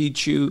can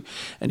teach you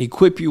and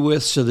equip you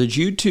with so that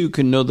you too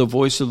can know the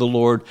voice of the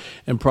Lord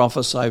and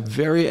prophesy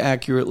very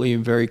accurately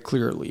and very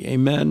clearly.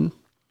 Amen.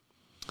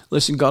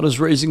 Listen, God is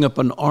raising up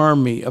an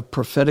army of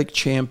prophetic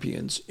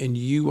champions, and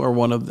you are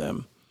one of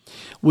them.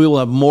 We will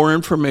have more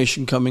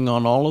information coming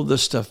on all of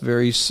this stuff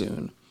very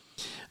soon.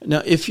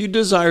 Now, if you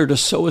desire to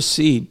sow a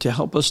seed to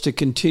help us to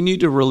continue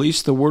to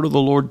release the word of the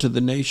Lord to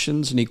the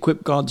nations and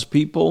equip God's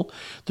people,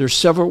 there's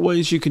several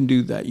ways you can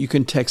do that. You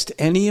can text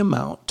any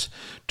amount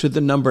to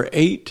the number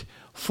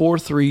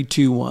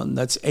 84321.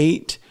 That's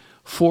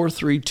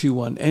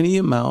 84321, any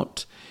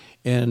amount.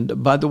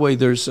 And by the way,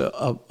 there's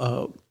a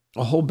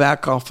whole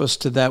back office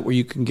to that where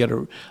you can get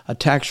a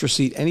tax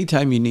receipt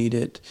anytime you need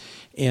it.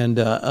 and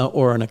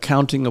or an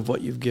accounting of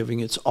what you've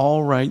given. It's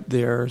all right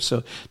there.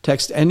 So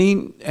text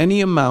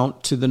any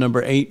amount to the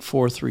number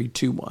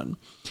 84321.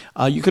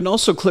 You can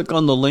also click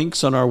on the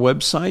links on our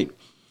website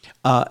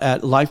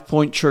at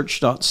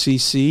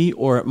lifepointchurch.cc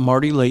or at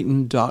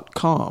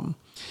martylayton.com.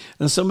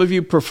 And some of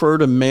you prefer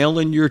to mail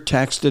in your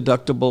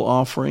tax-deductible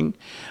offering.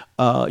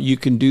 You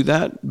can do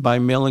that by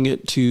mailing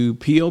it to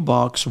P.O.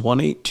 Box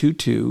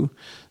 1822.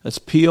 That's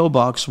P.O.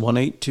 Box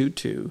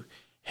 1822,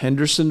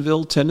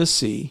 Hendersonville,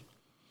 Tennessee.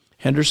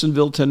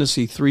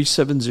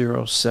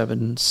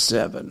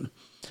 37077.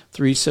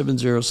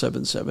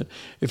 37077.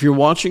 If you're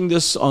watching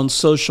this on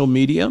social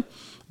media,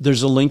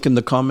 there's a link in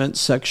the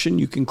comments section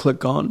you can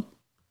click on,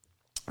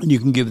 and you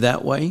can give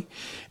that way.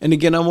 And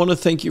again, I want to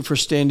thank you for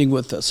standing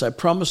with us. I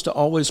promise to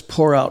always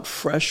pour out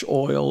fresh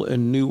oil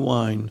and new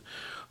wine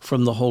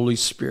from the Holy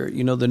Spirit.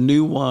 You know, the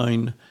new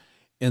wine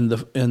and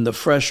the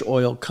fresh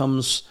oil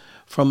comes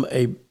from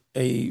a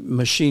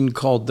machine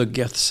called the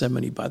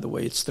Gethsemane, by the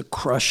way. It's the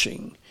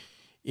crushing,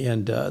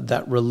 and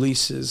that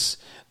releases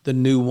the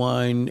new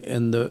wine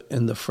and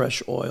the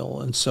fresh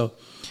oil. And so,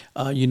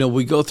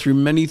 we go through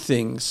many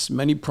things,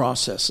 many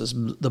processes.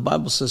 The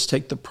Bible says,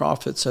 take the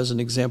prophets as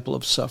an example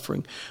of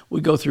suffering.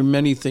 We go through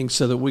many things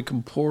so that we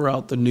can pour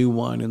out the new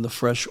wine and the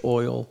fresh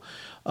oil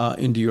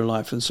into your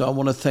life. And so I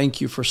want to thank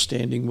you for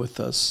standing with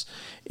us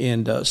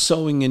and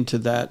sowing into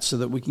that so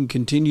that we can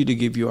continue to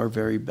give you our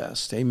very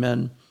best.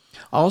 Amen.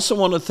 I also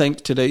want to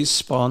thank today's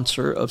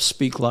sponsor of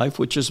Speak Life,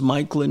 which is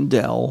Mike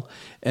Lindell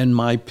and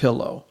My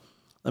Pillow.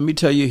 Let me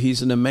tell you,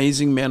 he's an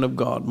amazing man of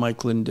God,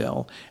 Mike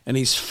Lindell, and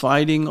he's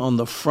fighting on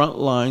the front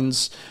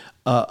lines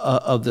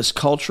of this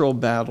cultural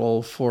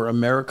battle for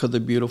America the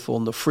Beautiful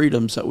and the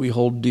freedoms that we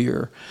hold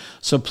dear.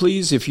 So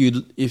please, if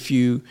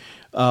you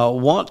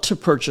want to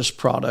purchase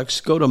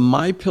products, go to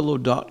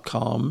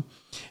mypillow.com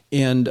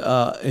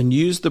and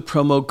use the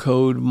promo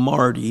code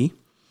Marty.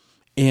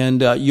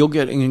 And you'll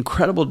get an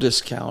incredible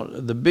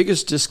discount, the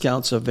biggest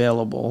discounts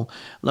available.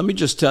 Let me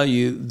just tell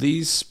you,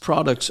 these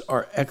products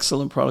are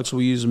excellent products.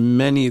 We use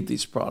many of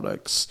these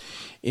products.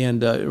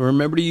 And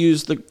remember to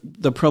use the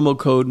promo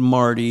code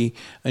Marty,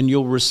 and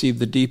you'll receive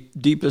the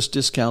deepest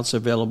discounts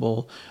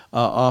available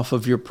off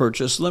of your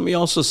purchase. Let me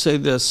also say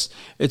this.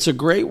 It's a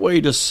great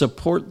way to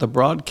support the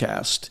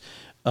broadcast,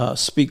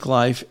 Speak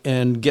Life,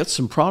 and get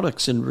some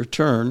products in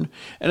return.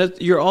 And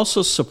you're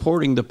also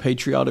supporting the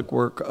patriotic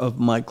work of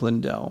Mike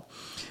Lindell.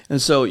 And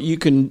so you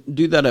can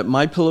do that at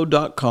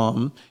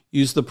mypillow.com,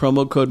 use the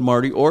promo code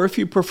Marty, or if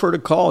you prefer to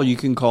call, you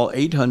can call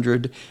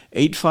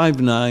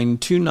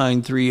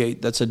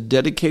 800-859-2938. That's a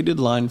dedicated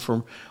line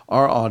from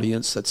our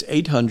audience. That's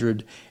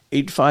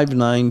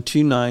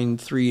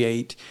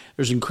 800-859-2938.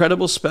 There's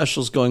incredible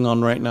specials going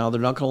on right now.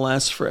 They're not going to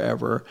last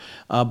forever.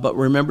 But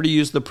remember to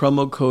use the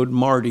promo code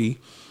Marty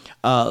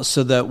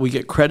so that we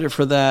get credit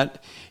for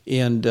that,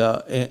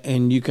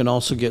 and you can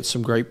also get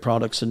some great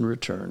products in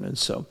return. And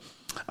so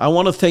I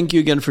want to thank you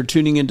again for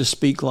tuning in to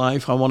Speak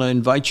Life. I want to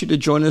invite you to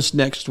join us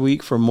next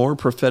week for more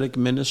prophetic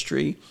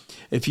ministry.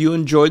 If you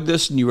enjoyed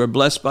this and you were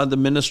blessed by the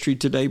ministry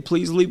today,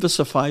 please leave us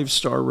a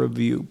 5-star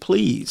review.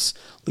 Please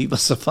leave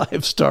us a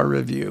 5-star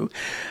review.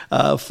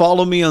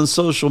 Follow me on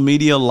social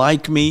media.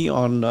 Like me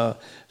on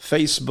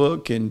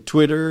Facebook and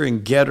Twitter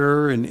and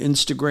Getter and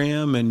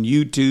Instagram and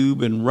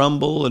YouTube and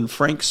Rumble and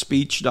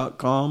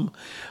frankspeech.com.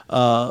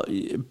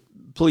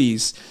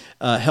 Please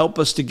help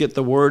us to get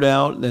the word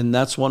out, and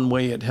that's one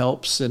way it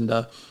helps. And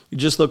you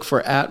just look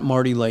for at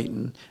Marty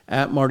Layton,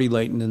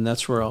 and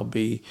that's where I'll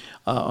be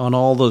on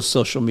all those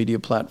social media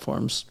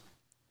platforms.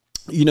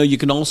 You know, you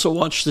can also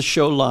watch the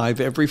show live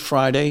every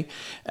Friday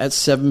at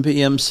 7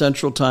 p.m.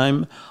 Central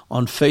Time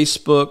on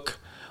Facebook,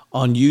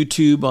 on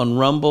YouTube, on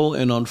Rumble,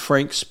 and on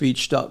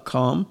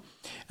frankspeech.com.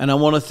 And I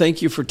want to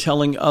thank you for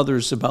telling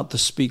others about the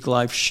Speak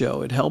Life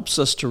show. It helps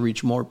us to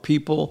reach more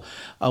people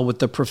with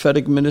the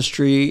prophetic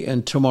ministry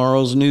and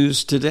tomorrow's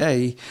news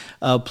today.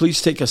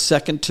 Please take a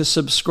second to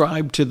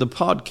subscribe to the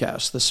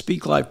podcast, the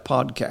Speak Life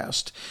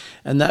podcast.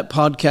 And that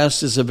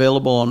podcast is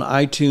available on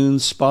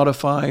iTunes,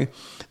 Spotify,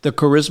 the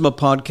Charisma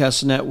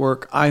Podcast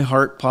Network,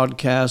 iHeart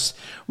Podcasts,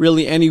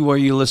 really anywhere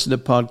you listen to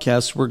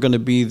podcasts, we're going to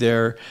be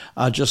there.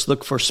 Just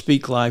look for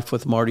Speak Life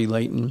with Marty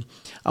Layton.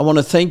 I want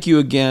to thank you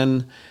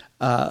again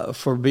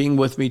for being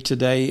with me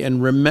today.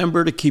 And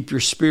remember to keep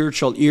your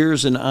spiritual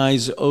ears and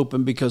eyes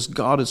open, because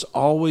God is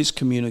always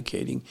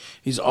communicating.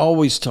 He's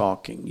always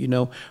talking. You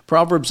know,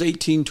 Proverbs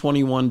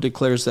 18:21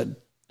 declares that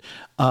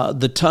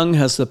the tongue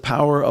has the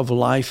power of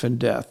life and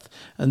death,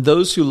 and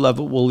those who love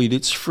it will eat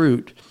its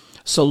fruit.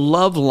 So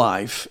love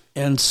life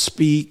and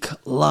speak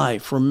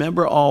life.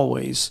 Remember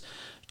always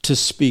to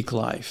speak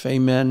life.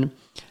 Amen.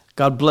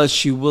 God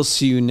bless you. We'll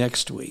see you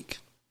next week.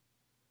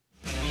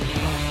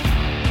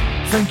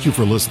 Thank you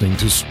for listening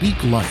to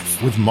Speak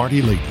Life with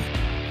Marty Layton.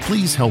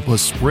 Please help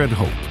us spread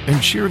hope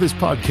and share this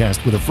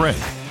podcast with a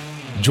friend.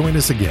 Join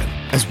us again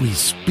as we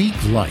speak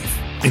life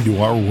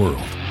into our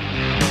world.